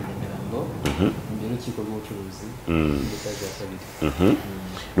imbere y'urukiko rw'ubucuruzi etaje ya kabiri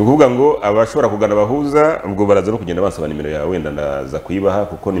ni ukuvuga ngo abashobora kugana abahuza ubwo baraza no kugenda basaba nimero yawe wenda ndaza kuyibaha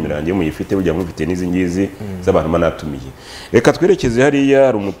kuko nimero yanjye muyifite burya mufite n'izi ngizi z'abantu manatumiye reka twerekeze hariya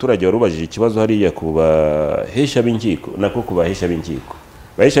hari umuturage wari ubajije ikibazo hariya ku bahesha b'inkiko nako ku bahesha b'inkiko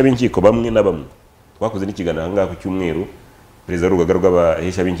bahesha b'inkiko bamwe na bamwe twakoze n'ikiganiro aha ngaha ku cyumweru perezida w'urugaga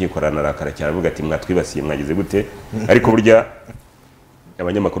rw'abahesha b'inkiko aranarakara cyane avuga ati mwatwibasiye mwagize gute ariko burya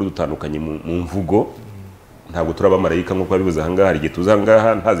abanyamakuru dutandukanye mu mvugo ntabwo turabamarayika nk'uko babivuze aha ngaha hari igihe tuza aha ngaha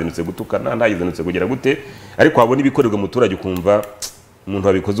ntazindutse gutukana ntazindutse kugira gute ariko wabona ibikorerwa umuturage ukumva umuntu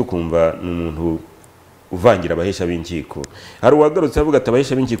wabikoze ukumva ni umuntu uvangira abahesha b'inkiko hari uwagarutse avuga ati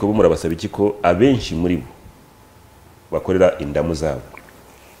abahesha b'inkiko bo murabasaba iki ko abenshi muri bo bakorera indamu zabo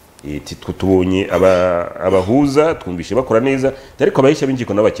tubonye abahuza twumvishe bakora neza ariko abahesha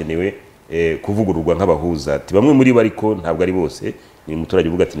b'inkiko nabo bakenewe kuvugururwa nk'abahuza ati bamwe muri bo ariko ntabwo ari bose ni umuturage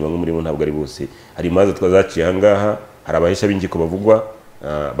uvuga ati ni bamwe muri bo ntabwo ari bose hari imanza twazaciye aha ngaha hari abahesha b'inkiko bavugwa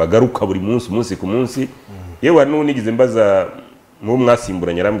bagaruka buri munsi umunsi ku munsi yewe hari n'unigize mbaza mu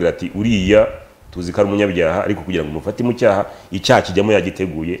mwasimburanye arambwira ati uriya tuzi ko ari umunyabyaha ariko kugira ngo umufate mu cyaha icyaha kijyamo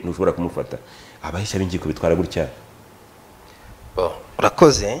yagiteguye ntushobora kumufata abahesha b'inkiko bitwara gutya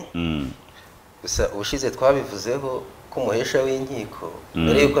urakoze gusa ubushize twabivuzeho ko umuhesha w'inkiko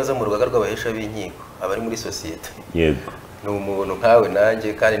mbere yuko aza mu rugaga rw'abahesha b'inkiko aba ari muri sosiyete yego ni umuntu nkawe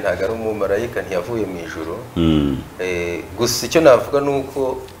nanjye kandi ntabwo ari umumarayika ntiyavuye mu ijoro gusa icyo navuga ni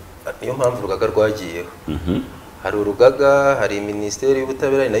uko niyo mpamvu urugaga rwagiyeho hari urugaga hari minisiteri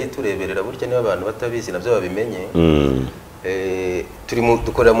y'ubutabera nayo itureberera burya niba abantu batabizi nabyo babimenye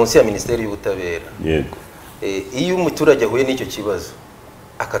dukorera munsi ya minisiteri y'ubutabera yego iyo umuturage ahuye n'icyo kibazo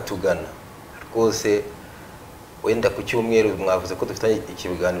akatugana rwose wenda ku cyumweru mwavuze ko dufite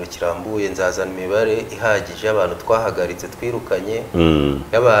ikiganiro kirambuye, nzazana imibare ihagije y'abantu twahagaritse twirukanye,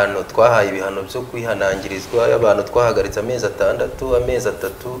 y'abantu twahaye ibihano byo kwihanangirizwa, y'abantu twahagaritse amezi 6, amezi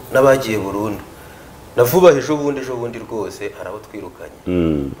 3 n'abagiye burundu. Na vuba ejo bundi rwose arabo twirukanye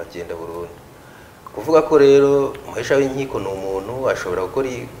bagenda burundu. Kuvuga ko rero umuhesha w'inkiko ni umuntu ashobora gukora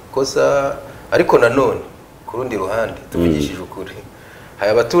ikosa, ariko nanone ku rundi ruhande tuvugishije ukuri,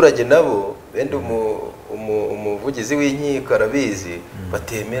 hari abaturage nabo bende umuvugizi w'inkiko arabizi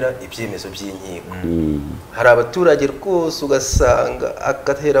batemera ibyemezo by'inkiko. Hari abaturage rwose ugasanga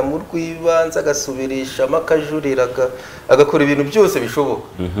agatera mu rw'ibanze agasubirishamo akajurira agakora ibintu byose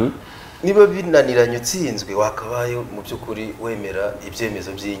bishoboka. Niba binaniranye utsinzwe wakabaye mu by'ukuri wemera ibyemezo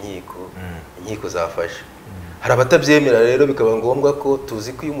by'inkiko, inkiko zafashe. Hari abatabyemera rero bikaba ngombwa ko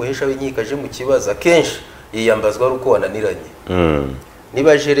tuzi ko iyo umuhesha w'inkiko aje mu kibazo akenshi yiyambazwa ari uko wananiranye.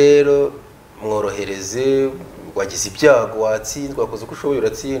 Niba aje rero mworohereze, wagize ibyago watsinzwe, wakoze uko ushoboye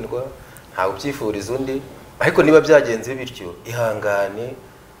uratsindwa, ntawe ubyifuriza undi, ariko niba byagenze bityo ihangane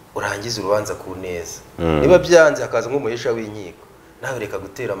urangize urubanza ku neza. Niba byanze hakaza nk'umuhesha w'inkiko, nawe reka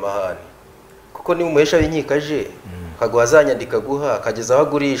gutera amahane, kuko niba umuhesha w'inkiko aje akaguha za nyandiko aguha, akageza aho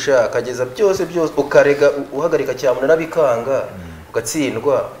agurisha, akageza byose ukarega uhagarika cyamunara bikanga,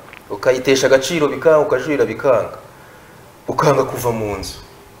 ugatsindwa, ukayitesha agaciro bikanga, ukajurira bikanga, ukanga kuva mu nzu,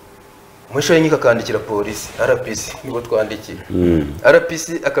 umuhesha w'inkiko akandikira polisi, RPC nibo twandikira,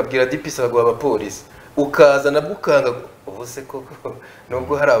 RPC akabwira DPC akaguha abapolisi, ukaza nabwo ukanga. Ubu se koko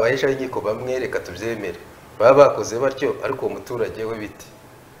nubwo hari abahesha w'inkiko bamwe reka tubyemere baba bakoze batyo, ariko uwo muturage we biti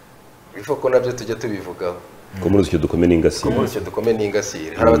bifo ko nabyo tujya tubivugaho ko muri icyo dukome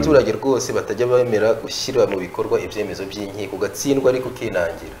n'ingasire. Hari abaturage rwose batajya bemera gushyira mu bikorwa ibyemezo by'inkiko, ugatsindwa ariko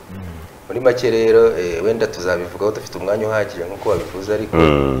ukinangira. Muri make rero wenda tuzabivugaho dufite umwanya uhagije nk'uko wabivuze, ariko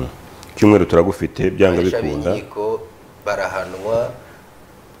cyumweru turagufite byanga bikunda. Inkiko barahanwa,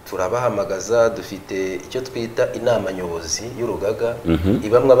 turabahamagaza, dufite icyo twita inama nyobozi y'urugaga,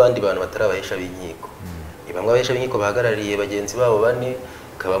 ibamwe abandi bantu batarabahesha b'inkiko, ibamwe abahesha b'inkiko bahagarariye bagenzi babo 4,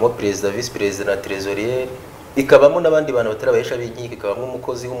 ikabamo perezida, vice perezida na trésorier, ikabamo n'abandi bantu batarabahesha b'inkiko, ikabamo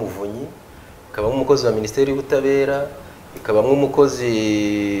umukozi w'umuvunyi, ikabamo umukozi wa Minisiteri y'Ubutabera, ikabamo umukozi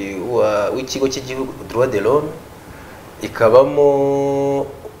w'ikigo cy'igihugu droit de l'homme, ikabamo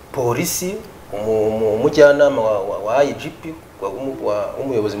polisi, umujyanama wa IGP,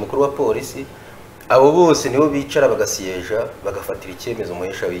 umuyobozi mukuru wa polisi. Abo bose nibo bicara bagasiyeja bagafatira icyemezo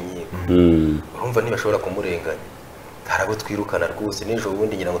umuhesha w'inkiko. Urumva ntibashobora kumurenganya. Hari abo twirukana rwose, n'ejo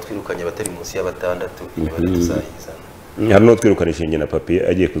bundi ngira ngo twirukanye batari munsi ya 6, imibare tuzayizana. Hari no twirukanisha na papier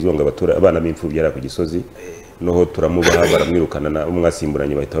agiye kuzonga abana b'imfubyi yara ku Gisozi, noho turamubaha baramwirukana na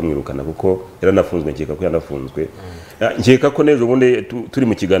umwasimburanye bahita bamwirukana kuko yaranafunzwe, nkeka ko yanafunzwe. Nkeka ko n'ejo bundi turi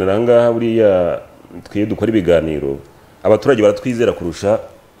mu kiganiro ahangaha buriya twiye dukora ibiganiro, abaturage baratwizera kurusha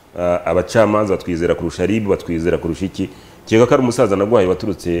abacamanza, batwizera kurusha RIB, batwizera kurusha iki. Nkeka ko ari umusaza nagwaye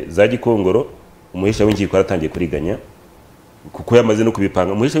waturutse za Gikongoro, umuhesha w'inkiko aratangiye kuriganya kuko yamaze no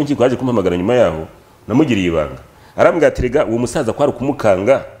kubipanga. Umuhesha w'inkiko yaje kumpamagara nyuma yaho, namugiriye ibanga, arambwira ati rega uwo musaza kwari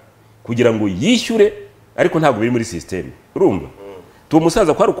kumukanga kugira ngo yishyure, ariko ntabwo biri muri system. Urumva tuwo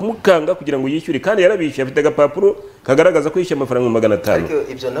musaza kwari kumukanga kugira ngo yishyure, kandi yarabishyuye, afite agapapuro kagaragaza ko yishyuye amafaranga 500.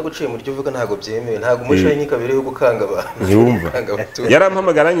 Ariko ibyo naguciye mu ryo uvuga ntabwo byemewe, ntabwo umuhesha w'inkiko abereyeho gukanga abantu. Ntiwumva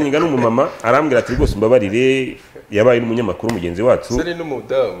yarampamagara nyinga n'umumama, arambwira ati rwose mbabarire, yabaye n'umunyamakuru mugenzi wacu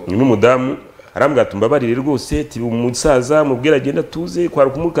n'umudamu, arambwira ati mbabarire rwose, tibi umusaza mubwira agenda tuze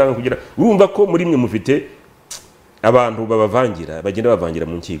kwari kumukanga kugira. Urumva ko muri mwe mufite abantu babavangira, bagenda bavangira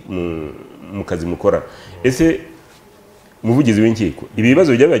mu kazi mukora. Ese umuvugizi w'inkiko ibi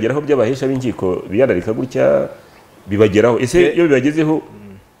bibazo bijya bibageraho by'abahesha b'inkiko biyararika gutya bibageraho, ese iyo bibagezeho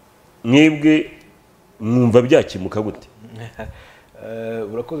mwebwe mwumva byakimuka gute?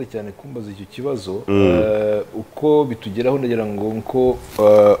 Urakoze cyane kumbaza icyo kibazo. Uko bitugeraho ndagira ngo nko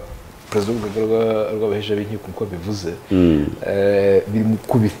perezida w'urugaga rw'abahesha b'inkiko uko bivuze, biri mu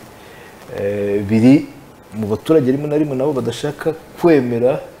kubiri, biri mu baturage rimwe na rimwe nabo badashaka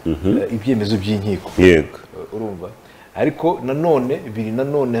kwemera ibyemezo by'inkiko. Yego, urumva, ariko nanone biri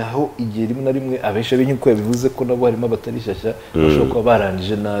nanone aho igihe rimwe na rimwe abahesha b'inkiko yabivuze ko nabo harimo abatarishashya bashobora kuba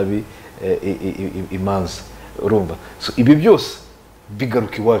barangije nabi imanza. Urumva, so ibi byose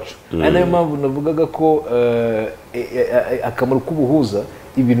bigaruka iwacu. Ari nayo mpamvu navugaga ko akamaro k'ubuhuza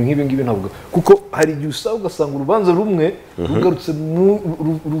ibintu nk'ibi ngibi ntabwo kuko hari igihe usanga ugasanga urubanza rumwe rugarutse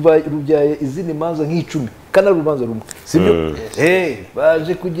rubyaye izindi manza nk'icumi kandi ari urubanza rumwe sibyo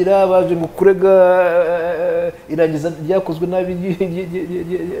baje ngo kurega irangiza ryakozwe nabi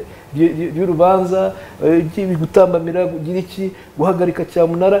y'urubanza gutambamira kugira iki guhagarika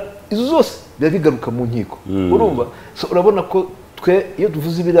cyamunara izo zose biba bigaruka mu nkiko urumva urabona ko twe iyo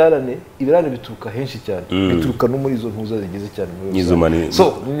tuvuze ibirarane bituruka henshi cyane bituruka no muri izo ntuza zigize cyane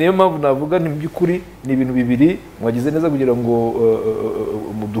niyo mpamvu navuga ni mu by'ukuri ni ibintu bibiri mwagize neza kugira ngo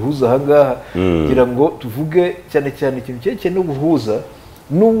muduhuze aha ngaha kugira ngo tuvuge cyane cyane ikintu cyerekeye no guhuza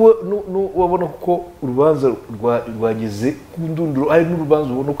wabona ko urubanza rwageze ku ndunduro hari n'urubanza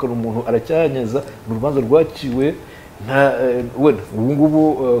ubona ukana umuntu aracyahanyaza ni urubanza rwaciwe wenda ubu ngubu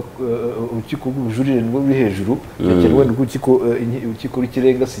urukiko rw'ubujurire nibwo ruri hejuru cyane wenda urukiko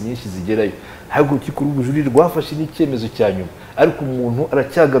rw'ikirenga si nyinshi zigerayo ahubwo urukiko rw'ubujurire rwafashe n'icyemezo cya nyuma ariko umuntu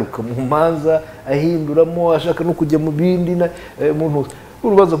aracyagaruka mu manza ahinduramo ashaka no kujya mu bindi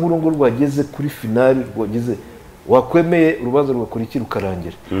urubanza nk'uru nguru rwageze kuri finali rwageze wakwemeye urubanza rugakora iki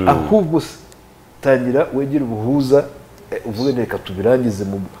rukarangira ahubwo se tangira wegere ubuhuza uvuge reka tubirangize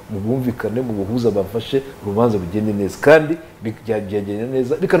mu bwumvikane mu buhuza bafashe urubanza rugende neza kandi byagenda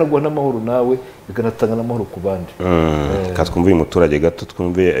neza bikanaguha n'amahoro nawe bikanatanga n'amahoro ku bandi twumve uyu muturage gato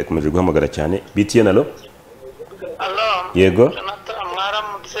twumve akomeje guhamagara cyane BTN alo yego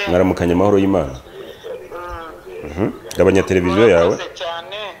mwaramukanye amahoro y'Imana gabanya televiziyo yawe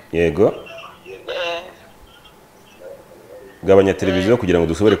yego gabanya televiziyo kugira ngo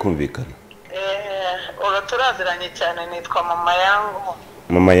dushobore kumvikana turaziranye cyane nitwa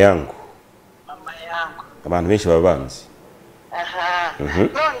mama yangu abantu benshi baba banzi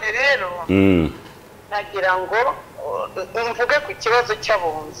none rero nagira ngo mvuge ku kibazo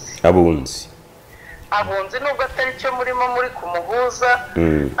cy'abunzi nubwo atari cyo murimo muri kumuhuza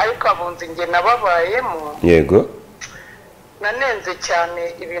ariko abunzi nge nababayemo yego nanenze cyane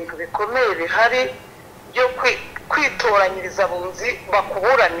ibintu bikomeye bihari byo kwitoranyiriza abunzi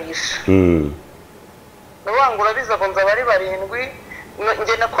bakuburanisha nubwo urabiza abunzi abari 7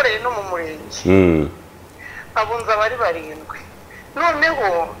 nge nakoreye no mu murenge abunzi abari 7 noneho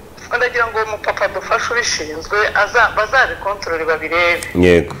ndagira ngo umupapa dufashe ubishinzwe bazabikontorore babirebe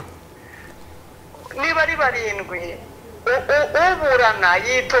yego niba ari 7 uburana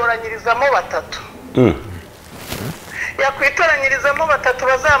yitoranyirizamo 3 yakwitoranyirizamo 3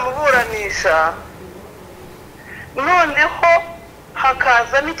 bazamuburanisha noneho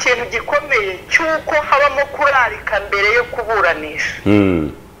hakaza n'ikintu gikomeye cy'uko habamo kurarika mbere yo kuburanisha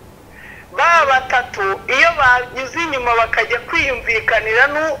ba 3 iyo banyuze inyuma bakajya kwiyumvikanira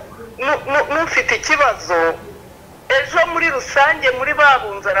n'ufite ikibazo ejo muri rusange muri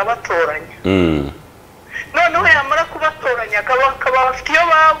babunze arabatoranya noneho yamara kubatoranya akaba bafite iyo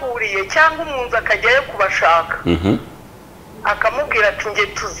bahuriye cyangwa umunsi akajyayo kubashaka akamubwira ati nge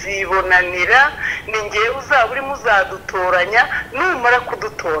tuzibonanira ni ngewe uzaba urimo uzadutoranya numara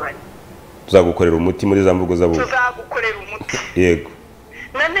kudutoranya tuzagukorera umuti muri za mvugo z'abo tuzagukorera umuti yego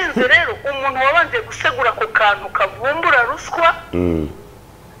nanenze rero umuntu wabanje gusegura ku kantu kavumbura ruswa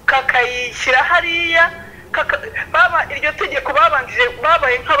kakayishyira hariya iryo tegeko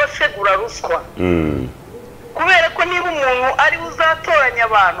babaye nk'abasegura ruswa kubera ko niba umuntu ari uzatoranya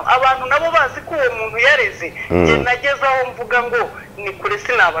abantu nabo bazi ko uwo muntu yareze nge nageze aho mvuga ngo ni kure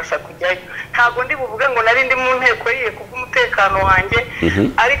sinabasha kujyayo ntabwo ndi buvuge ngo nari ndi mu nteko yiye kubw'umutekano wanjye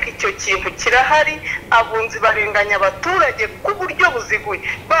ariko icyo kintu kirahari abunzi barenganya abaturage ku buryo buziguye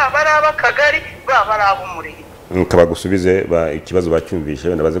baba ari ab'akagari baba ari ab'umurenge kabagusubize ikibazo bacyumvishe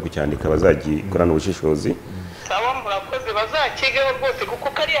wenda baze kucyandika bazagikorana ubushishozi sawa murakoze bazakigeho rwose kuko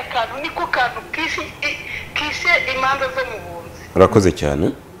kariya kantu niko kantu kishe imanza zo mu bunzi urakoze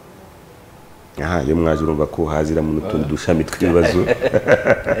cyane iyo mwaje urumva ko hazira mu n'utundi dushami tw'ibibazo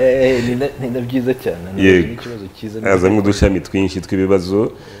ni na byiza cyane n'ikibazo cyiza hazamo udushami twinshi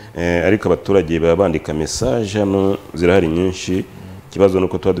tw'ibibazo ariko abaturage baba bandika mesaje hano zirahari nyinshi ikibazo ni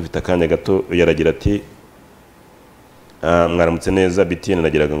uko tuba dufite akanya gato yaragira ati mwaramutse neza BTN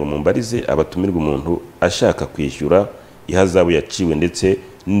nagiraga ngo mumbarize abatumirwa umuntu ashaka kwishyura ihazabu yaciwe ndetse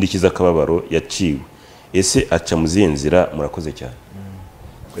n'indishyi z'akababaro yaciwe ese aca mu zihe nzira murakoze cyane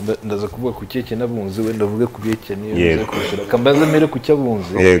ndaza kuvuga ku cyeke n'abunzi wenda vuge ku byeke niyo kwishyura kambaza mere ku cyabunzi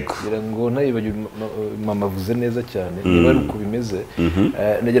kugira ngo ntayibagire mama avuze neza cyane niba ari uko bimeze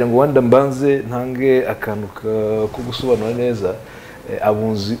nagira ngo wanda mbanze ntange akantu ko gusobanura neza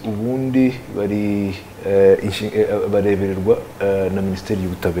abunzi ubundi barebererwa na Minisiteri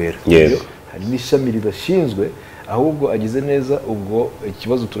y'Ubutabera hari n'ishami ribashinzwe ahubwo agize neza ubwo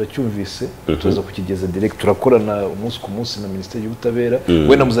ikibazo turacyumvise tuza kukigeza direct turakorana umunsi ku munsi na Minisiteri y'Ubutabera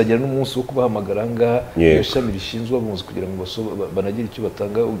wenda muzagira n'umunsi wo kubahamagara ngaha ishami rishinzwe abunzi kugira ngo banagire icyo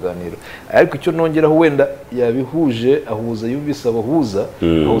batanga uganiro ariko icyo nongeraho wenda yabihuje ahuza yumvise abahuza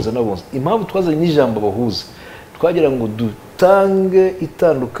ahuza n'abunzi impamvu twazanye n'ijambo abahuza twagira ngo dutange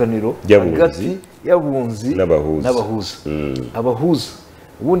itandukaniro hagati y'abunzi n'abahuza abahuza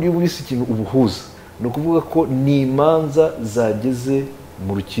ubundi iyo ubise ikintu ubuhuza ni ukuvuga ko ni imanza zageze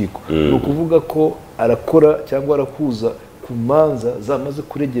mu rukiko ni ukuvuga ko arakora cyangwa arahuza ku manza zamaze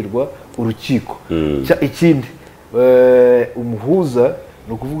kuregerwa urukiko ikindi umuhuza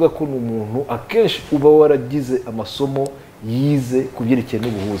ni ukuvuga ko ni umuntu akenshi uba waragize amasomo yize ku byerekeye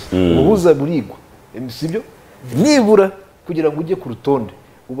n'ubuhuza ubuhuza burigwa sibyo nibura kugira ngo ujye ku rutonde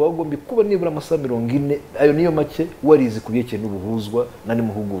uba wagomba kuba nibura amasaha 40 ayo niyo make warize ku byerekeye n'ubuhuzwa nani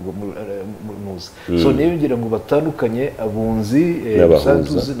muhugurwa muza so niyo ngira ngo batandukanye abunzi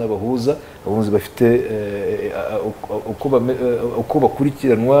basanzuzi n'abahuza abunzi bafite uko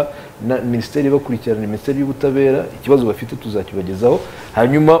bakurikiranwa na Minisiteri bakurikirana Minisiteri y'Ubutabera ikibazo bafite tuzakibagezaho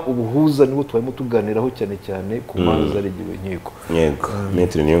hanyuma ubuhuza nibo twayimo tuganiraho cyane cyane ku manza zaregewe inkiko yego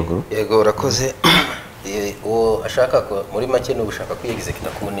Maître Niyonkuru yego urakoze uwo ashaka muri make no gushaka kwiyegizekita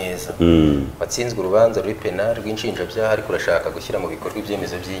ku neza watsinzwe urubanza ruri penal rw'inshinjabyaha ariko urashaka gushyira mu bikorwa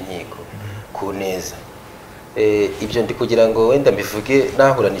ibyemezo by'inkiko ku neza ibyo ndi kugira ngo wenda mbivuge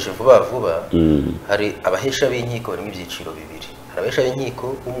nahuranije vuba hari abahesha b'inkiko barimo ibyiciro bibiri hari abahesha b'inkiko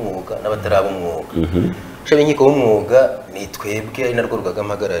b'umwuga n'abataraba umwuga abahesha b'inkiko b'umwuga ni twebwe ari narwo rugaga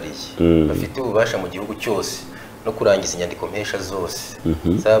mpagarariye bafite ububasha mu gihugu cyose no kurangiza inyandiko mpesha zose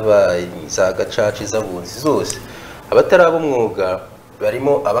zaba za gacaca z'abunzi zose abataraba umwuga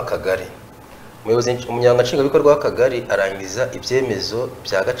barimo abakagari umunyamabanga nshingwabikorwa w'akagari arangiza ibyemezo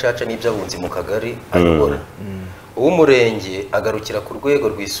bya gacaca n'iby'abunzi mu kagari ayobora uw'umurenge agarukira ku rwego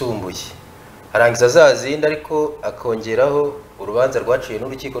rwisumbuye arangiza za zindi ariko akongeraho urubanza rwaciye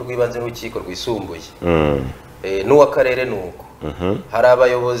n'urukiko rw'ibanze n'urukiko rwisumbuye n'uw'akarere ni uko hari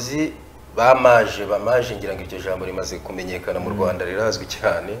abayobozi bamaje ngira ngo iryo jambo rimaze kumenyekana mu Rwanda rirazwi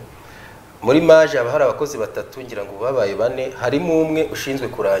cyane muri maje haba hari abakozi batatu ngira ngo babaye bane harimo umwe ushinzwe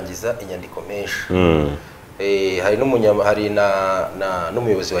kurangiza inyandiko mpesha hari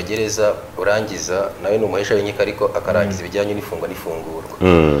n'umuyobozi wa gereza urangiza nawe ni umuhesha w'inkiko ariko akarangiza ibijyanye n'ifungwa n'ifungurwa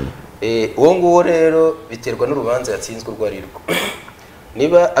uwo nguwo rero biterwa n'urubanza yatsinzwe urwo ari rwo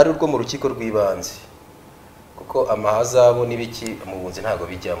niba ari urwo mu rukiko rw'ibanze kuko amahazabu n'ibiki mu bunzi ntago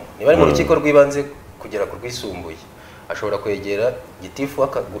bijyamo niba ari mu rukiko rw'ibanze kugera ku rwisumbuye ashobora kwegera gitifu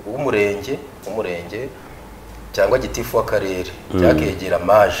w'umurenge cyangwa gitifu w'akarere cyakegera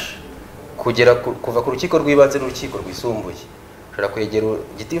maje kugera kuva ku rukiko rw'ibanze n'urukiko rwisumbuye ashobora kwegera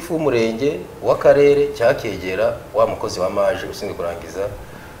gitifu w'umurenge w'akarere cyakegera wa mukozi wa maje ushinzwe kurangiza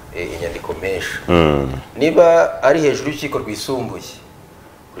inyandiko mpesha niba ari hejuru y'urukiko rwisumbuye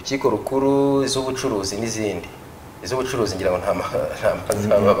urukiko rukuru z'ubucuruzi n'izindi iz'ubucuruzi ngira ngo nta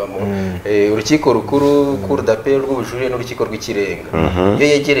mazababamo urukiko rukuru k'urudaperi rw'ubujurire n'urukiko rw'ikirenga iyo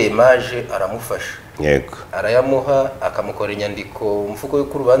yegereye maje aramufasha yego arayamuha akamukorera inyandiko umufuko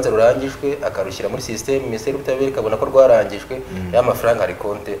y'uko urubanza rurangijwe akarushyira muri system Minisiteri y'Ubutabera ikabona ko rwarangijwe ya mafaranga ari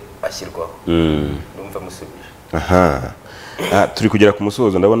konte ashyirwaho ndumva musubije turi kugera ku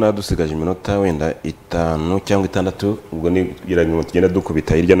musozo ndabona dusigaje iminota wenda 5 cyangwa 6 ubwo ni kugira ngo tugenda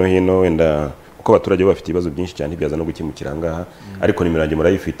dukubita hirya no hino wenda kuko abaturage bafite ibibazo byinshi cyane byaza no gukimukira ngaha ariko nimero yanjye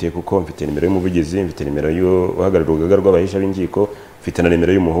murayifite kuko mfite nimero y'umuvugizi mfite nimero y'uhagararira urugaga rw'abahesha b'inkiko mfite na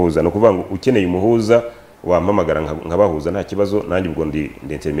nimero y'umuhuza no kuvuga ngo ukeneye umuhuza wampamagara nkabahuza nta kibazo nanjye ubwo ndi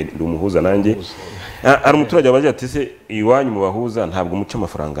umuhuza nanjye ari umuturage wabaje ati se iwanyu mu bahuza ntabwo muca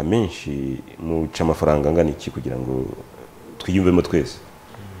amafaranga menshi muca amafaranga angana iki kugira ngo twiyumvemo twese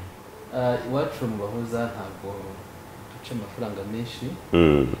iwacu mu bahuza ntabwo duca amafaranga menshi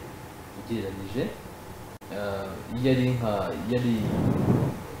ugereranyije yari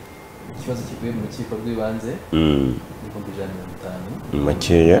ikibazo kivuye mu rukiko rw'ibanze ibihumbi 150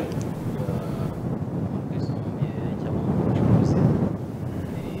 makeya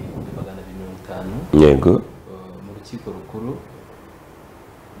yego mu rukiko rukuru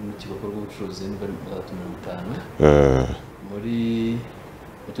rw'ubucuruzi ni 350 muri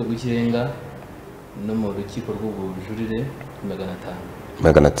urukiko rw'ikirenga no mu rukiko rw'ubujurire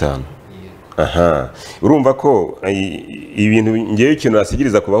 500 aha urumva ko ibintu ngewe ikintu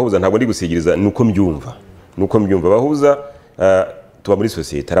nasigiriza ku bahuza ntabwo ndi gusigiriza nuko mbyumva bahuza tuba muri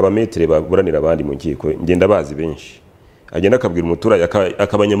societe arabametere baburanira abandi mu nkiko ngenda bazi benshi agenda akabwira umuturage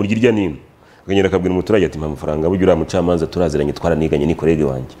akabanyamurya irya nino akagenda akabwira umuturage ati amafaranga buryo uriya mucamanza turaziranye twaraniganye ni kolege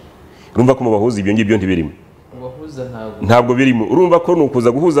wanjye urumva ko mu bahuza ibyo ngibyo ntibirimo ubuhuza ntabwo birimo. Urumva ko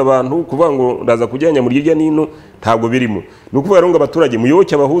nukuza guhuza abantu kuvuga ngo ndaza kujyanya muri hirya nino, ntabwo birimo. Nukuvuga ngo abaturage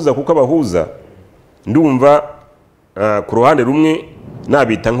muyoboke abahuza, kuko abahuza ndumva ku ruhande rumwe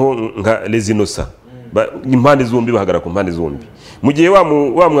nabita nka rezinosa, impande zombi bahagara ku mpande zombi. Mu gihe wa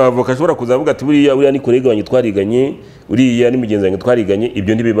mwavoka ashobora kuzavuga ati buriya ni kolege wanyu twariganye, uriya ni mugenzi wanyu twariganye,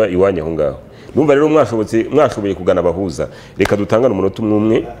 ibyo ntibiba iwanyu aho ngaho. Numva rero mwashoboye kugana abahuza, reka dutangane umunota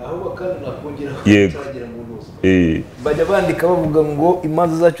umwe. Yego. Bajya bandika bavuga ngo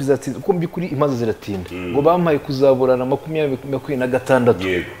imanza zacu ziratinda, uko by'ukuri imanza ziratinda, ngo bampaye kuzaburana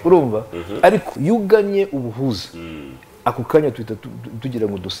 2026. Urumva? Ariko yuganye ubuhuza, ako kanya tuhita tugira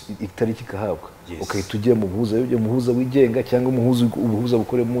ngo itariki kahabwa, ukahita ujya mu buhuza wigenga cyangwa ubuhuza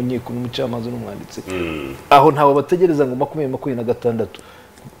bukore mu nkiko n'umucamanza n'umwanditsi. Aho ntawe bategereza ngo 2026,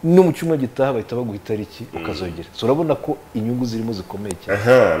 no mu cyumweru gitaha bahita baguha itariki ukazogera. So urabona ko inyungu zirimo zikomeye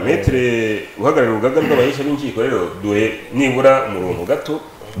cyane. Metre uhagararira urugaga rw'abahesha b'inkiko, rero duhe nibura umurongo gato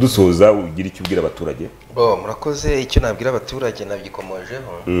dusoza ugira icyo ubwira abaturage. Murakoze. Icyo nabwira abaturage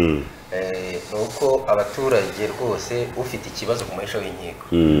nabikomojeho, nuko abaturage rwose ufite ikibazo ku muhesha w'inkiko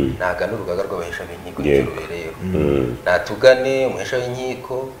nagana urugaga rw'abahesha b'inkiko rubereyeho, natugane. Umuhesha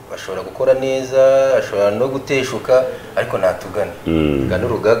w'inkiko bashobora gukora neza, ashobora no guteshuka, ariko natugane, gana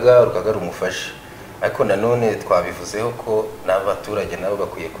urugaga rumufasha. Ariko nanone twabivuzeho ko n'abaturage nabo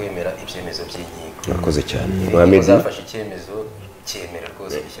bakwiye kwemera ibyemezo by'inkiko. Murakoze cyane. Uzafashe icyemezo cyemera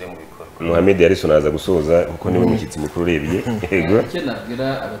rwose gishyire mu bikorwa. Mohamed Yariso naza gusoza kuko niwe mushyitsi mukuru urebye. Yego. Icyo nabwira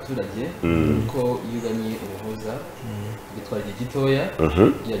abaturage ko iyo uganye ubuhuza bitwara igihe gitoya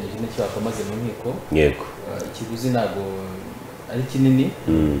ugereranyije n'icyo wakamaze mu nkiko. Yego. Ikiguzi ntabwo ari kinini.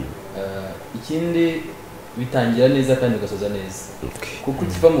 Ikindi bitangira neza kandi ugasoza neza, kuko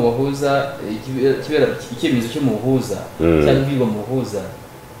kiva mu bahuza icyemezo cyo mu buhuza cyangwa ibiva mu buhuza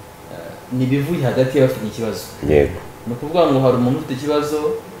nibivuye hagati y'abafite ikibazo. Yego. Ni ukuvuga ngo hari umuntu ufite ikibazo,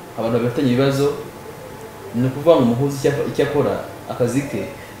 abantu bafitanye ibibazo, ni ukuvuga ngo umuhuza icyo akora akazi ke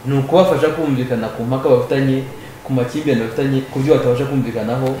ni ukubafasha kumvikana ku mpaka bafitanye, ku makimbirane bafitanye, ku byo batabasha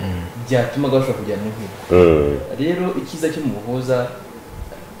kumvikanaho byatuma bashobora kujya mu nkiko. Rero icyiza cyo mu buhuza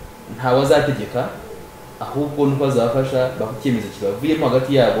ntawe azategeka, ahubwo nuko azabafasha bakicyemezo kibavuyemo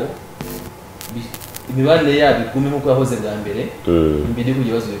hagati yabo, imibanire yabo igume nk'uko yahoze bwa mbere, imbere y'uko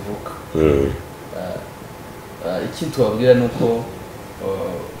ibibazo bivuka. Ikindi tubabwira ni uko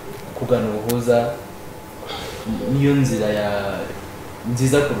kugana ubuhuza niyo nzira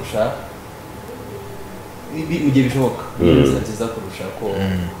nziza kurusha, mu gihe bishoboka, niyo nzira nziza kurusha ko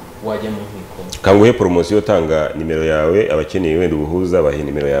wajya mu nkiko. Kanguhe poromosiyo, tanga nimero yawe, abakeneye wenda ubuhuza bahe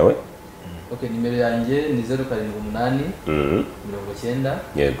nimero yawe. Nimero yanjye ni 078 90.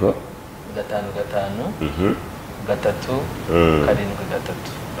 Yego. 55 3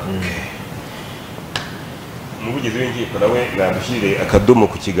 Umuvugizi w'inkiko nawe nadushyire akadomo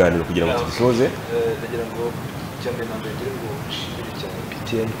ku kiganiro kugira ngo tugisoze. Ndagira ngo cyangwa nambere ngo nshimire cyane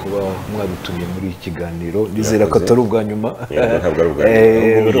PTN kuba mwadutumye muri iki kiganiro. Nizera ko atari ubwa nyuma. Ntabwo ari ubwa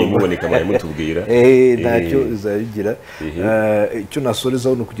nyuma. Muboneka mwari mutubwira. Ntacyo izabigira. Icyo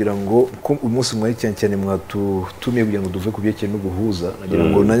nasorezaho ni ukugira ngo umunsi mwari cyane mwatutumiye kugira ngo duve ku byerekeye n'ubuhuza. Nagira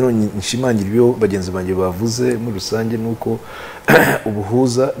ngo nanone nshimangire ibyo bagenzi banjye bavuze muri rusange, nuko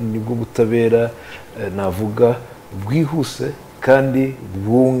ubuhuza nibwo butabera navuga bwihuse kandi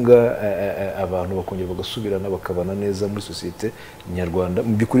bwunga abantu bakongera bagasubirana bakabana neza muri sosiyete nyarwanda.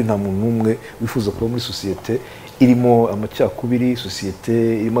 Mu by'ukuri nta muntu n'umwe wifuza kuba muri sosiyete irimo amacyakubiri, sosiyete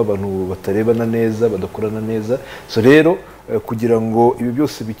irimo abantu batarebana neza, badakorana neza. So rero kugira ngo ibi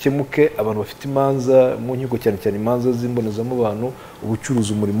byose bikemuke, abantu bafite imanza mu nkiko, cyane cyane imanza z'imbonezamubano,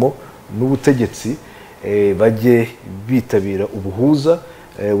 ubucuruzi, umurimo n'ubutegetsi, bajye bitabira ubuhuza.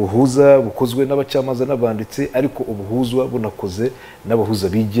 Ubuhuza bukozwe n'abacamanza n'abanditsi, ariko ubuhuza bunakoze n'abahuza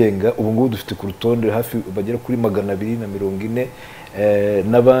bigenga. Ubu ngubu dufite ku rutonde hafi bagera kuri 240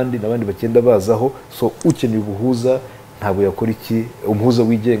 n'abandi bagenda bazaho. So ukeneye ubuhuza ntabwo yakora iki, umuhuza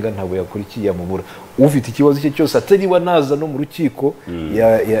wigenga ntabwo yakora iki, yamubura. Ufite ikibazo cye cyose atariwe naza no mu rukiko,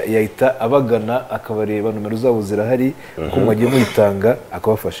 yahita abagana akabareba, nomero zabo zirahari, uko mwagiye muhitanga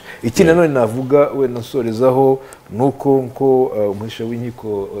akabafasha. Iki nanone navuga we nasorezaho nuko umuhesha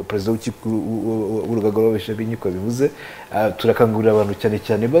w'inkiko, perezida w'urugaga rw'abahesha b'inkiko bivuze, turakangurira abantu cyane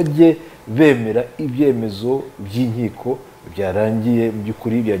cyane bajye bemera ibyemezo by'inkiko byarangiye, mu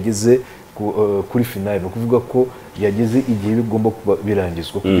by'ukuri byageze kuri finale. Ni ukuvuga ko yageze igihe bigomba kuba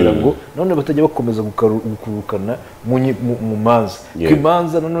birangizwa, kugira ngo none batajya bakomeza gukurukana mu manza. Ko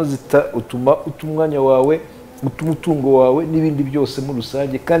imanza none utuma umwanya wawe, utuma umutungo wawe n'ibindi byose muri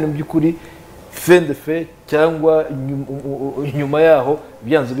rusange, kandi mu by'ukuri fin de fait cyangwa nyuma yaho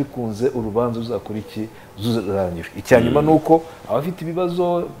byanze bikunze urubanza uzakora iki zuzarangijwe. Icya nyuma nuko abafite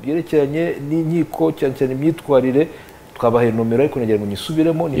ibibazo byerekeranye n'inkiko cyane cyane imyitwarire twabahaye nomero ariko nagira ngo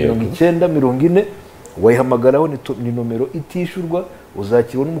nyisubiremo ni 9040 wayihamagaraho ni nomero itishurwa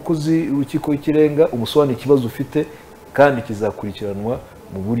uzakibona umukozi w'urukiko w'ikirenga umusobanura ikibazo ufite kandi kizakurikiranwa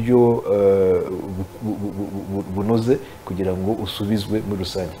mu buryo bunoze kugira ngo usubizwe muri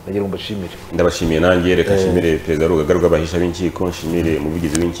rusange. Nagira ngo mbashimire. Ndabashimiye nanjye reka nshimire perezida w'urugaga rw'abahisha b'inkiko, nshimire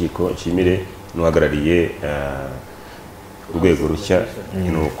umuvugizi w'inkiko, nshimire n'uhagarariye urwego rushya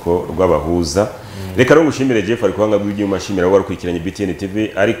nuko rw'abahuza. Reka rero ngushimire Jeff ari kuhanga bw'ibyuma, nshimira wari ukurikiranye BTN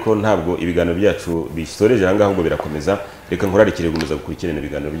TV, ariko ntabwo ibiganiro byacu bisoreje aha ngaho ngo birakomeza. Reka nkurarikire gukomeza gukurikirana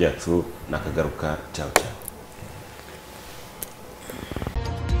ibiganiro byacu nakagaruka. Ciao ciao.